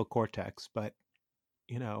frontal cortex, but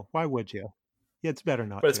why would you? Yeah, it's better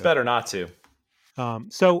not But it's to. better not to.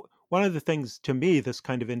 So one of the things to me this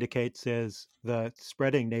kind of indicates is the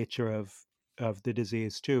spreading nature of the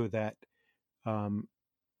disease too. That um,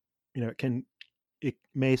 it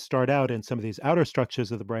may start out in some of these outer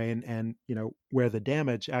structures of the brain, and where the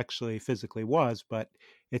damage actually physically was, but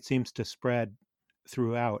it seems to spread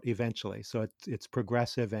throughout eventually. So it's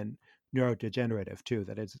progressive and neurodegenerative too.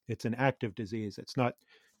 That it's an active disease. It's not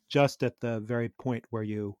just at the very point where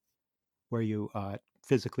you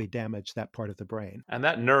physically damage that part of the brain. And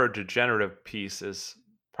that neurodegenerative piece is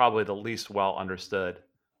probably the least well understood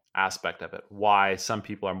aspect of it. Why some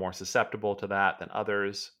people are more susceptible to that than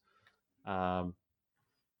others. Um,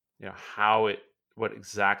 how it, what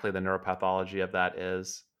exactly the neuropathology of that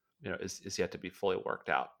is, is yet to be fully worked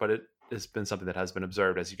out. But it has been something that has been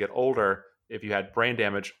observed as you get older. If you had brain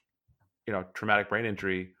damage, traumatic brain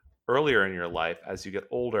injury earlier in your life, as you get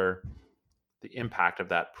older, the impact of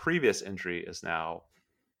that previous injury is now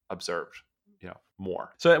observed,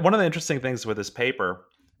 more. So one of the interesting things with this paper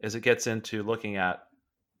is it gets into looking at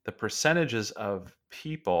the percentages of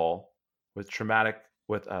people with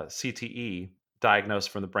CTE diagnosed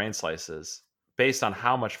from the brain slices based on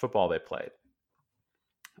how much football they played.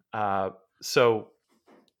 So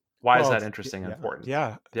why is that interesting and important?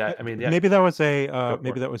 Yeah. Yeah, I mean, yeah. Maybe that was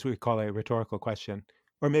what we call a rhetorical question,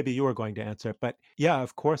 or maybe you were going to answer it. But yeah,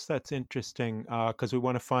 of course, that's interesting because we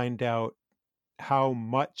want to find out how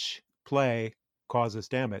much play causes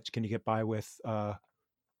damage. Can you get by with,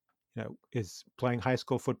 is playing high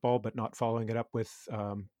school football but not following it up with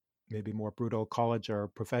maybe more brutal college or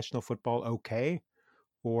professional football okay?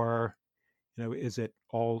 Or, is it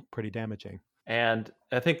all pretty damaging? And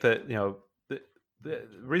I think that, the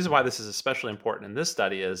reason why this is especially important in this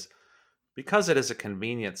study is because it is a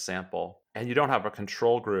convenience sample and you don't have a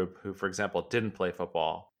control group who, for example, didn't play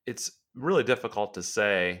football. It's really difficult to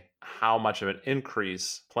say how much of an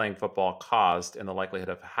increase playing football caused in the likelihood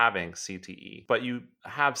of having CTE. But you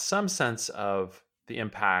have some sense of the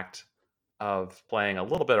impact of playing a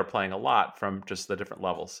little bit or playing a lot from just the different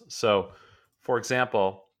levels. So, for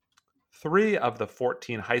example, 3 of the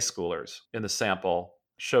 14 high schoolers in the sample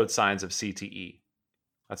showed signs of CTE.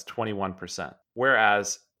 That's 21%.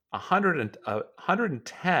 Whereas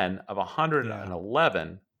 110 of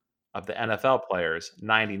 111 of the NFL players,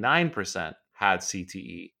 99% had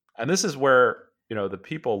CTE. And this is where, the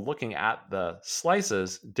people looking at the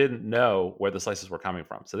slices didn't know where the slices were coming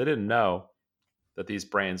from. So they didn't know that these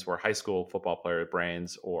brains were high school football player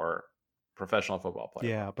brains or professional football player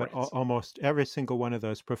Yeah, but brains. almost every single one of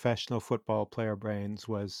those professional football player brains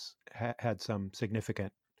had some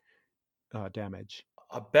significant damage.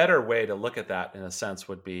 A better way to look at that, in a sense,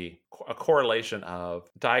 would be a correlation of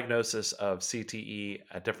diagnosis of CTE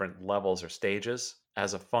at different levels or stages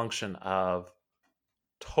as a function of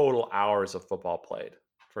total hours of football played,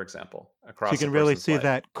 for example, So you across a can really person's see life.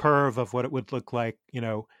 that curve of what it would look like.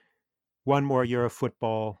 One more year of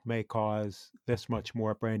football may cause this much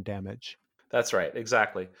more brain damage. That's right,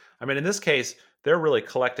 exactly. I mean, in this case, they're really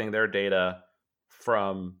collecting their data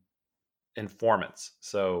from informants.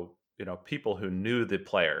 So, people who knew the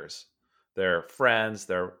players, their friends,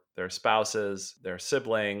 their spouses, their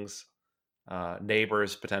siblings,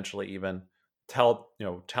 neighbors, potentially even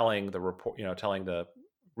telling the report, telling the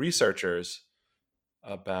researchers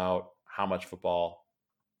about how much football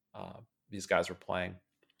these guys were playing.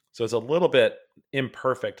 So it's a little bit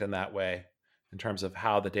imperfect in that way in terms of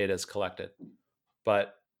how the data is collected,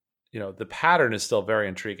 but the pattern is still very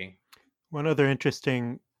intriguing. One other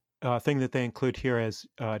interesting thing that they include here is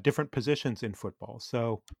different positions in football.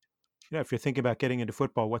 So, if you're thinking about getting into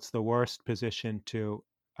football, what's the worst position to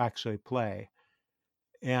actually play?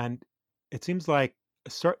 And it seems like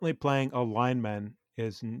certainly playing a lineman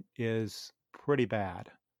is pretty bad.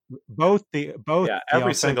 Both Yeah, the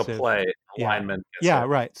every single offensive, play, a yeah, lineman gets yeah, hit.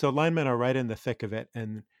 right. So linemen are right in the thick of it,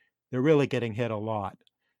 and they're really getting hit a lot.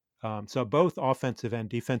 So both offensive and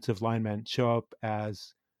defensive linemen show up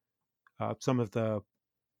as some of the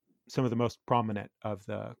most prominent of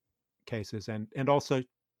the cases, and also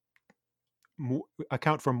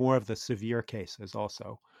account for more of the severe cases.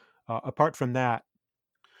 Also, apart from that,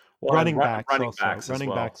 Well, and running backs as running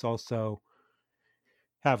well. backs also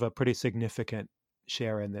have a pretty significant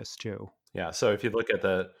share in this too. Yeah, so if you look at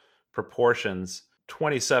the proportions,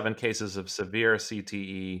 27 cases of severe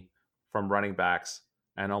CTE from running backs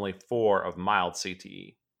and only 4 of mild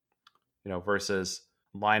CTE, versus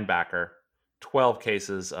linebacker, 12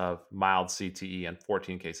 cases of mild CTE and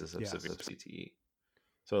 14 cases of Yes. severe CTE.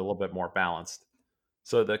 So a little bit more balanced.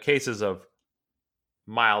 So the cases of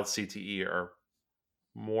mild CTE are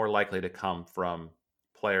more likely to come from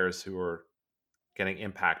players who are getting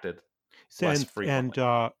impacted less And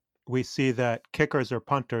frequently. we see that kickers or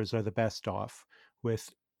punters are the best off,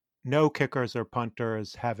 with no kickers or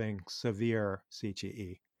punters having severe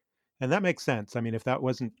CTE. And that makes sense. I mean, if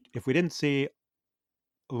we didn't see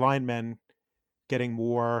linemen getting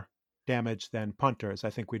more damage than punters, I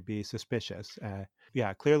think we'd be suspicious.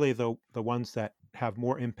 yeah, clearly the ones that have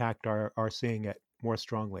more impact are seeing it more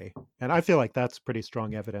strongly. And I feel like that's pretty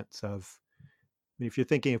strong evidence of, I mean, if you're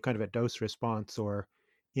thinking of kind of a dose response or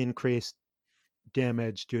increased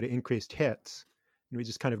damage due to increased hits, and we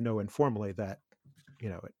just kind of know informally that,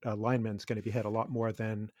 a lineman's going to be hit a lot more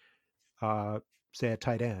than, uh, say, a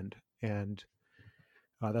tight end. And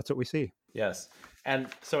that's what we see. Yes. And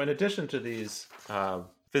so, in addition to these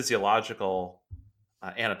physiological,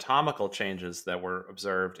 anatomical changes that were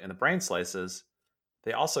observed in the brain slices,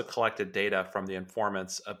 they also collected data from the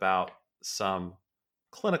informants about some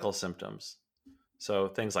clinical symptoms. So,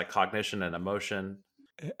 things like cognition and emotion.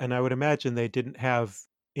 And I would imagine they didn't have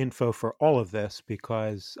info for all of this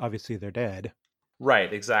because obviously they're dead.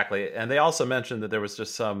 Right, exactly. And they also mentioned that there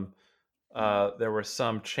were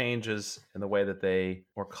some changes in the way that they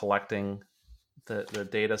were collecting the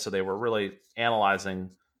data. So they were really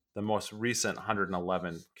analyzing the most recent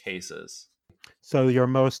 111 cases. So your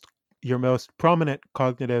most prominent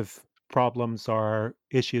cognitive problems are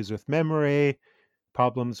issues with memory,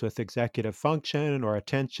 problems with executive function or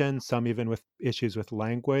attention, some even with issues with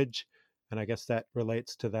language. And I guess that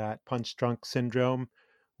relates to that punch drunk syndrome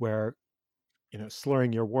where,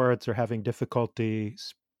 slurring your words or having difficulty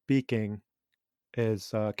speaking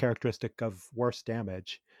is characteristic of worse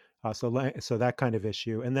damage. So that kind of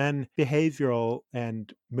issue, and then behavioral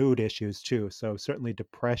and mood issues too. So certainly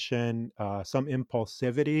depression, some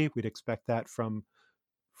impulsivity. We'd expect that from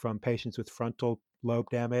patients with frontal lobe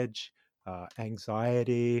damage,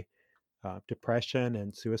 anxiety, depression,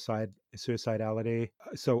 and suicidality.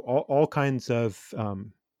 So all kinds of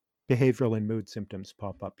behavioral and mood symptoms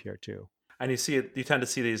pop up here too. And you tend to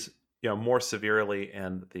see these, more severely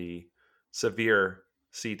in the severe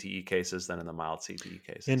CTE cases than in the mild CTE And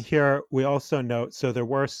cases. here we also note, so there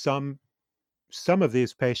were some of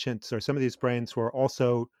these patients or some of these brains were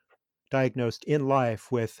also diagnosed in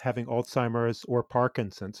life with having Alzheimer's or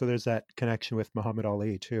Parkinson's. So there's that connection with Muhammad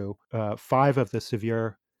Ali too. Five of the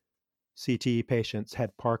severe CTE patients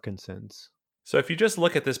had Parkinson's. So if you just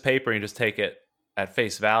look at this paper and you just take it at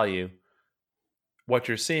face value, what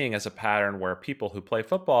you're seeing is a pattern where people who play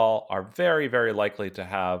football are very, very likely to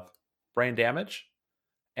have brain damage.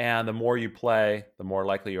 And the more you play, the more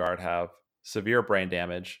likely you are to have severe brain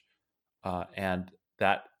damage. And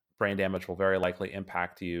that brain damage will very likely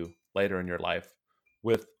impact you later in your life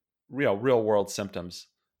with real world symptoms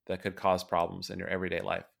that could cause problems in your everyday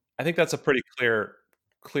life. I think that's a pretty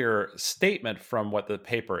clear statement from what the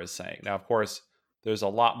paper is saying. Now, of course, there's a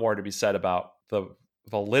lot more to be said about the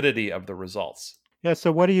validity of the results. Yeah,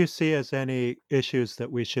 so what do you see as any issues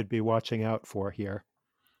that we should be watching out for here?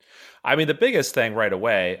 I mean, the biggest thing right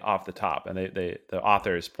away off the top, and the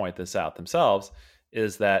authors point this out themselves,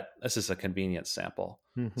 is that this is a convenience sample.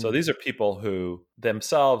 So Hmm. these are people who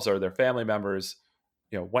themselves or their family members,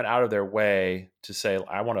 went out of their way to say,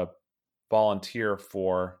 I want to volunteer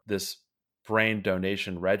for this brain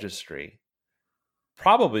donation registry,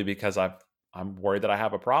 probably because I'm worried that I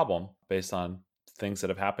have a problem based on things that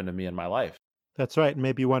have happened to me in my life. That's right. And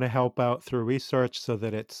maybe you want to help out through research so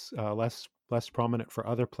that it's less prominent for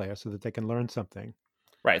other players so that they can learn something.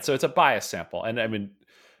 Right. So it's a bias sample. And I mean,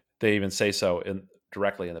 they even say so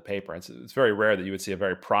directly in the paper. It's very rare that you would see a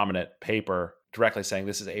very prominent paper directly saying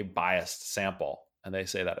this is a biased sample. And they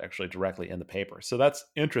say that actually directly in the paper. So that's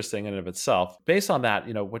interesting in and of itself. Based on that,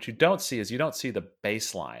 what you don't see is you don't see the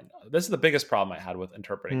baseline. This is the biggest problem I had with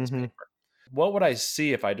interpreting this Hmm. paper. What would I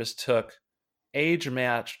see if I just took age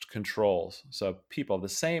matched controls, so people of the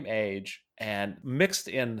same age, and mixed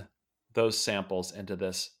in those samples into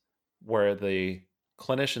this where the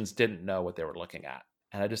clinicians didn't know what they were looking at?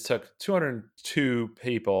 And I just took 202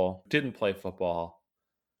 people, didn't play football,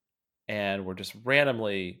 and were just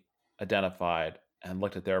randomly identified and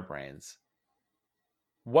looked at their brains.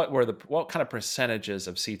 What kind of percentages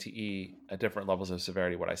of CTE at different levels of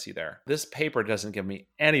severity would I see there? This paper doesn't give me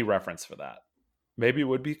any reference for that. Maybe it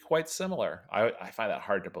would be quite similar. I find that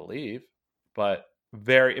hard to believe, but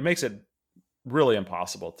it makes it really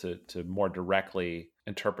impossible to more directly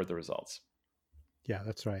interpret the results. Yeah,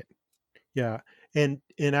 that's right. Yeah. And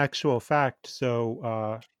in actual fact,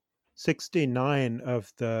 so 69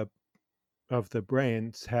 of the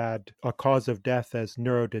brains had a cause of death as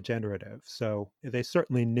neurodegenerative. So they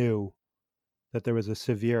certainly knew that there was a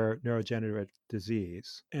severe neurodegenerative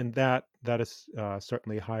disease, and that is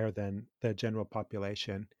certainly higher than the general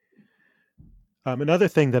population. Another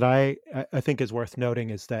thing that I think is worth noting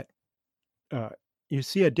is that uh, you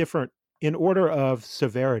see a different in order of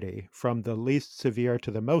severity from the least severe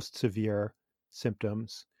to the most severe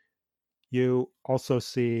symptoms. You also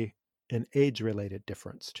see an age related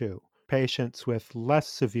difference too. patients with less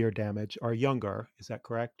severe damage are younger. Is that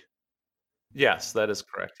correct? Yes, that is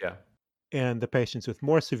correct. Yeah. And the patients with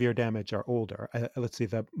more severe damage are older. Let's see,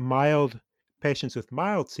 the mild patients with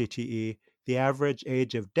mild CTE, the average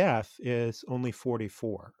age of death is only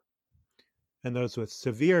 44. And those with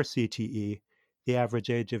severe CTE, the average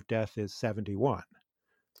age of death is 71.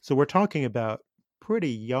 So we're talking about pretty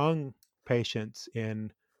young patients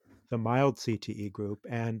in the mild CTE group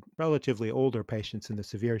and relatively older patients in the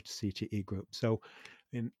severe CTE group. So,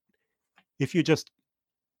 in, if you just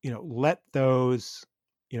let those,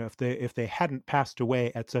 if they hadn't passed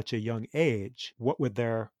away at such a young age, what would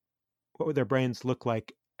their brains look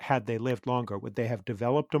like had they lived longer? Would they have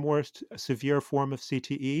developed a more severe form of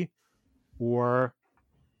CTE, or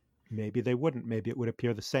maybe they wouldn't? Maybe it would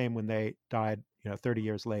appear the same when they died, 30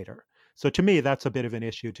 years later. So to me, that's a bit of an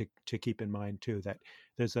issue to keep in mind too. That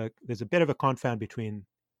there's a bit of a confound between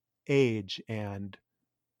age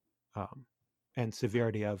um, and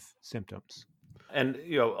severity of symptoms. And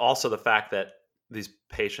also the fact that these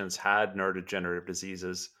patients had neurodegenerative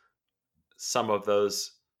diseases. Some of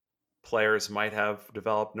those players might have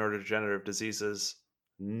developed neurodegenerative diseases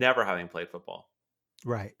never having played football,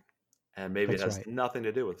 Right. and maybe it That's has right. nothing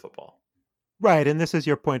to do with football. Right, and this is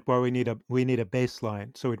your point where we need a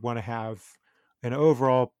baseline. So we'd want to have an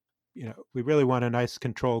overall, we really want a nice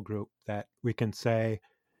control group that we can say,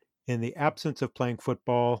 in the absence of playing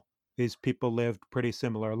football, these people lived pretty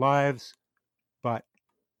similar lives, but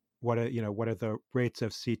what are the rates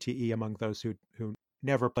of CTE among those who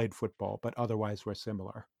never played football but otherwise were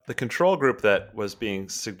similar? The control group that was being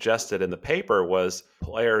suggested in the paper was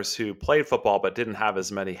players who played football but didn't have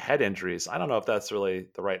as many head injuries. I don't know if that's really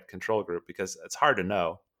the right control group because it's hard to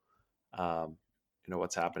know, um,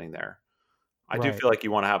 what's happening there. I do Right. feel like you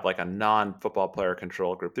want to have like a non-football player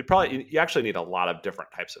control group. You actually need a lot of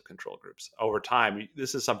different types of control groups over time.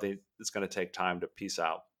 This is something that's going to take time to piece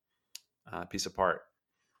apart.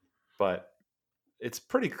 But it's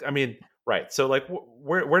pretty. I mean, right. So like,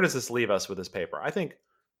 where does this leave us with this paper? I think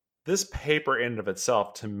this paper in and of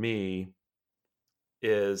itself, to me,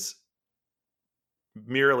 is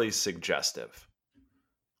merely suggestive.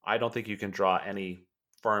 I don't think you can draw any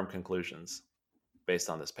firm conclusions based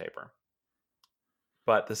on this paper.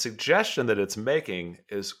 But the suggestion that it's making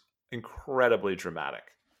is incredibly dramatic.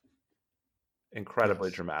 Incredibly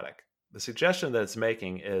Yes. dramatic. The suggestion that it's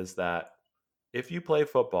making is that if you play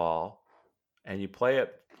football and you play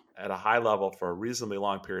it at a high level for a reasonably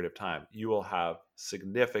long period of time, you will have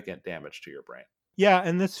significant damage to your brain. Yeah,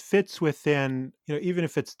 and this fits within, even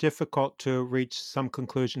if it's difficult to reach some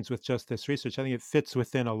conclusions with just this research, I think it fits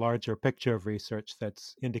within a larger picture of research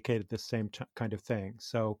that's indicated the same kind of thing.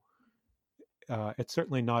 So it's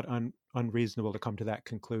certainly not unreasonable to come to that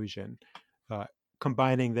conclusion, uh,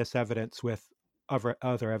 combining this evidence with other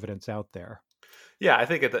evidence out there. Yeah, I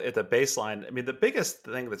think at the baseline, I mean, the biggest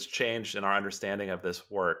thing that's changed in our understanding of this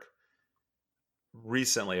work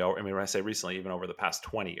recently, or I mean, when I say recently, even over the past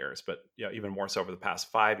 20 years, but even more so over the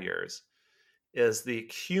past 5 years, is the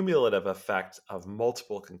cumulative effect of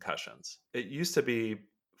multiple concussions. It used to be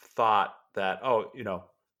thought that, oh,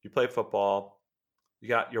 you play football, you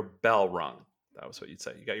got your bell rung. That was what you'd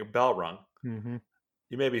say. You got your bell rung. Hmm.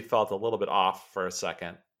 You maybe felt a little bit off for a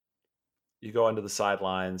second. You go into the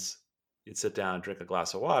sidelines, you'd sit down and drink a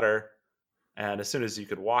glass of water, and as soon as you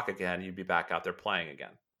could walk again, you'd be back out there playing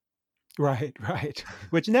again. Right, right.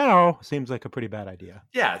 Which now seems like a pretty bad idea.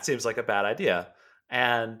 Yeah, it seems like a bad idea.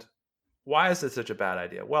 And why is it such a bad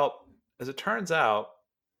idea? Well, as it turns out,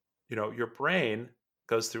 your brain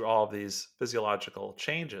goes through all of these physiological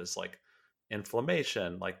changes like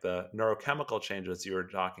inflammation, like the neurochemical changes you were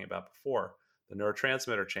talking about before, the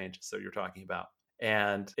neurotransmitter changes that you're talking about.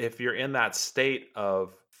 And if you're in that state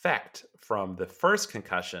of effect from the first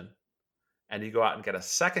concussion and you go out and get a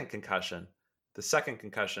second concussion, the second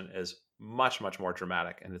concussion is much, much more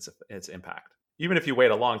dramatic in its impact. Even if you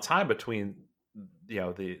wait a long time between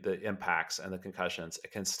the impacts and the concussions,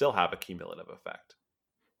 it can still have a cumulative effect.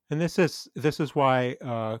 And this is why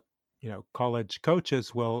college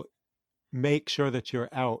coaches will make sure that you're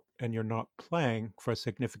out and you're not playing for a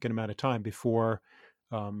significant amount of time before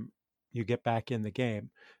um, you get back in the game.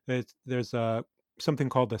 There's something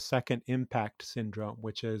called the second impact syndrome,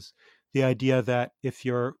 which is the idea that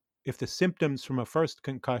if the symptoms from a first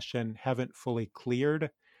concussion haven't fully cleared,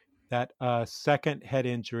 that a second head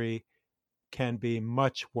injury can be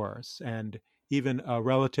much worse, and even a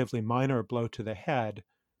relatively minor blow to the head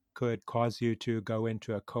could cause you to go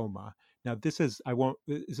into a coma. Now, this is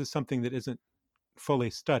something that isn't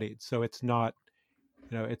fully studied, so it's not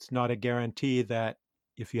a guarantee that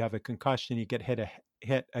if you have a concussion, you get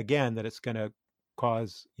hit again, that it's going to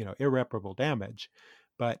cause, irreparable damage.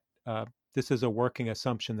 But this is a working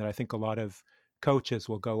assumption that I think a lot of coaches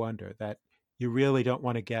will go under, that you really don't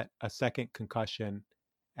want to get a second concussion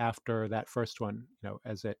after that first one,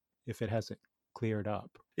 as it if it hasn't cleared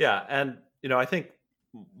up. Yeah, and I think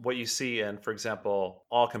what you see in, for example,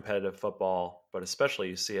 all competitive football, but especially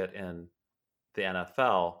you see it in the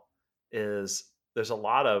NFL, is there's a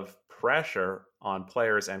lot of pressure on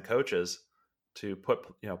players and coaches to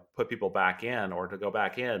put people back in, or to go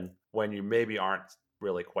back in when you maybe aren't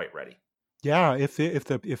really quite ready. Yeah, if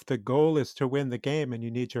the goal is to win the game and you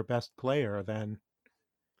need your best player, then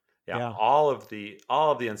Yeah, yeah. all of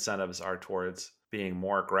the incentives are towards being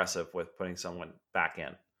more aggressive with putting someone back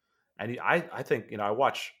in. And I think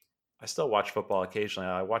I still watch football occasionally.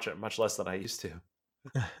 I watch it much less than I used to.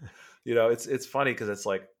 It's funny because it's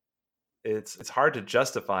like it's hard to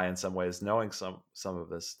justify in some ways knowing some of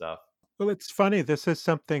this stuff. Well, it's funny. This is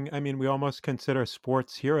something, I mean, we almost consider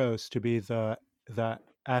sports heroes to be the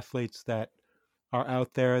athletes that are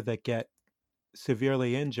out there that get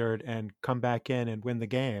severely injured and come back in and win the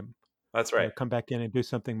game, That's right. come back in and do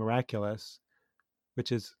something miraculous,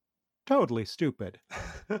 which is totally stupid,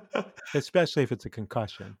 especially if it's a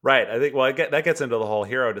concussion. Right. I think, well, that gets into the whole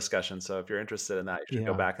hero discussion. So if you're interested in that, you should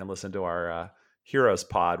go Yeah. back and listen to our heroes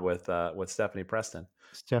pod with Stephanie Preston.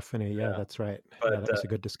 Stephanie, yeah, Yeah. that's right. Yeah, But that was a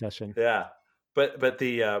good discussion. yeah, but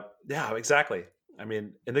the yeah, exactly. I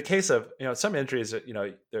mean, in the case of some injuries,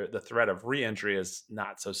 the threat of re-injury is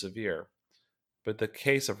not so severe, but the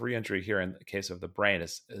case of re-injury here in the case of the brain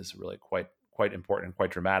is really quite important and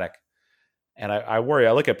quite dramatic. And I worry.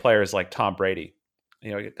 I look at players like Tom Brady,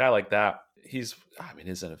 a guy like that. He's in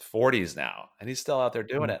his 40s now, and he's still out there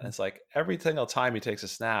doing it. And Mhm. it's like every single time he takes a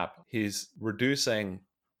snap, he's reducing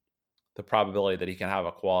the probability that he can have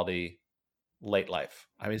a quality late life.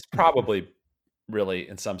 I mean, it's probably really,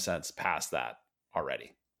 in some sense, past that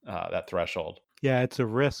already, that threshold. Yeah, it's a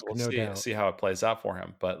risk, We'll no see doubt. see how it plays out for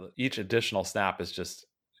him. But each additional snap is just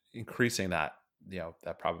increasing that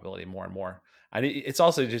probability more and more. And it's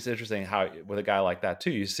also just interesting how with a guy like that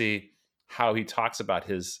too, you see how he talks about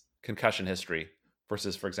his concussion history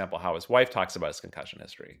versus, for example, how his wife talks about his concussion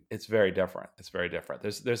history. It's very different. It's very different.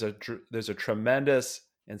 There's a tremendous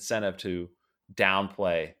incentive to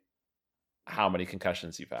downplay how many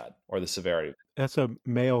concussions you've had or the severity. That's a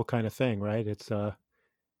male kind of thing, right? It's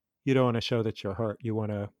you don't want to show that you're hurt. You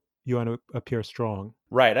want to appear strong.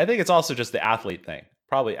 Right. I think it's also just the athlete thing.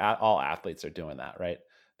 Probably all athletes are doing that, right?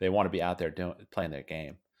 They want to be out there playing their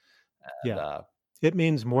game. And Yeah. It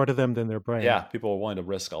means more to them than their yeah, brain. people are willing to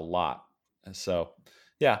risk a lot. And so,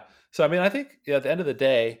 yeah. So, I mean, I think at the end of the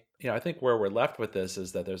day, I think where we're left with this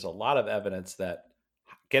is that there's a lot of evidence that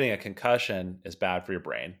getting a concussion is bad for your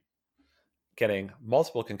brain. Getting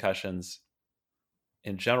multiple concussions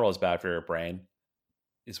in general is bad for your brain.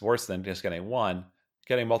 Is worse than just getting one.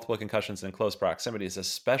 Getting multiple concussions in close proximity is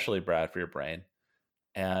especially bad for your brain.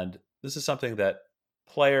 And this is something that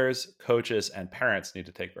players, coaches, and parents need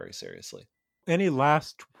to take very seriously. Any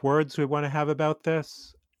last words we want to have about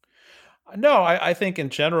this? No, I think in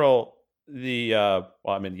general, well,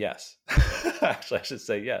 I mean, yes. Actually, I should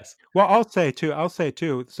say yes. Well, I'll say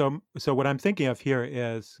too. So what I'm thinking of here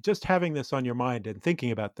is just having this on your mind and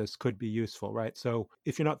thinking about this could be useful, right? So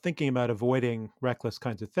if you're not thinking about avoiding reckless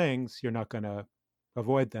kinds of things, you're not going to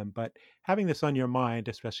avoid them. But having this on your mind,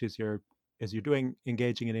 especially as you're doing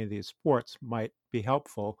engaging in any of these sports, might be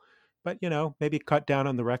helpful. But maybe cut down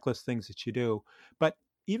on the reckless things that you do. But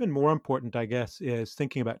even more important, I guess, is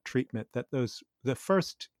thinking about treatment. That the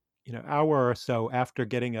first hour or so after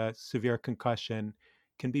getting a severe concussion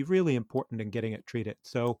can be really important in getting it treated.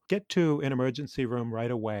 So get to an emergency room right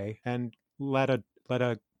away and let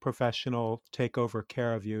a professional take over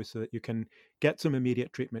care of you so that you can get some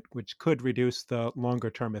immediate treatment, which could reduce the longer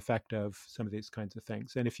term effect of some of these kinds of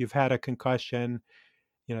things. And if you've had a concussion,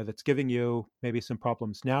 that's giving you maybe some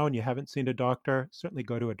problems now and you haven't seen a doctor, certainly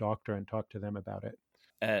go to a doctor and talk to them about it.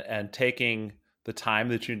 And taking the time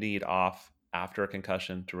that you need off after a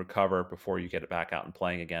concussion to recover before you get it back out and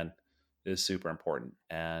playing again is super important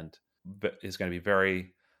and is going to be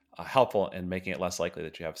very helpful in making it less likely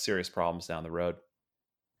that you have serious problems down the road.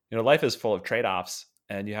 Life is full of trade-offs,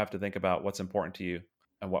 and you have to think about what's important to you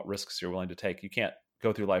and what risks you're willing to take. You can't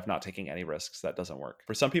go through life not taking any risks. That doesn't work.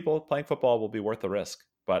 For some people, playing football will be worth the risk,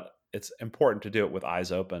 but it's important to do it with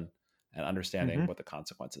eyes open and understanding Hmm. what the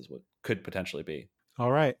consequences could potentially be.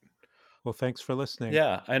 All right. Well, thanks for listening.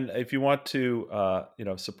 Yeah, and if you want to,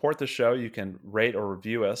 support the show, you can rate or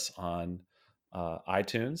review us on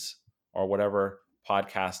iTunes or whatever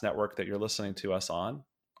podcast network that you're listening to us on.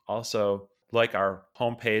 Also, like our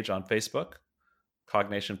homepage on Facebook,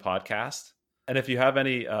 Cognation Podcast. And if you have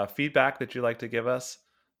any feedback that you'd like to give us,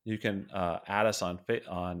 you can add us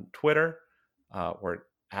on Twitter. We're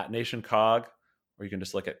at NationCog, or you can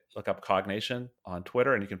just look up Cognation on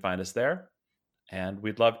Twitter, and you can find us there. And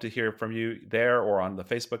we'd love to hear from you there or on the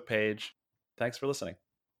Facebook page. Thanks for listening.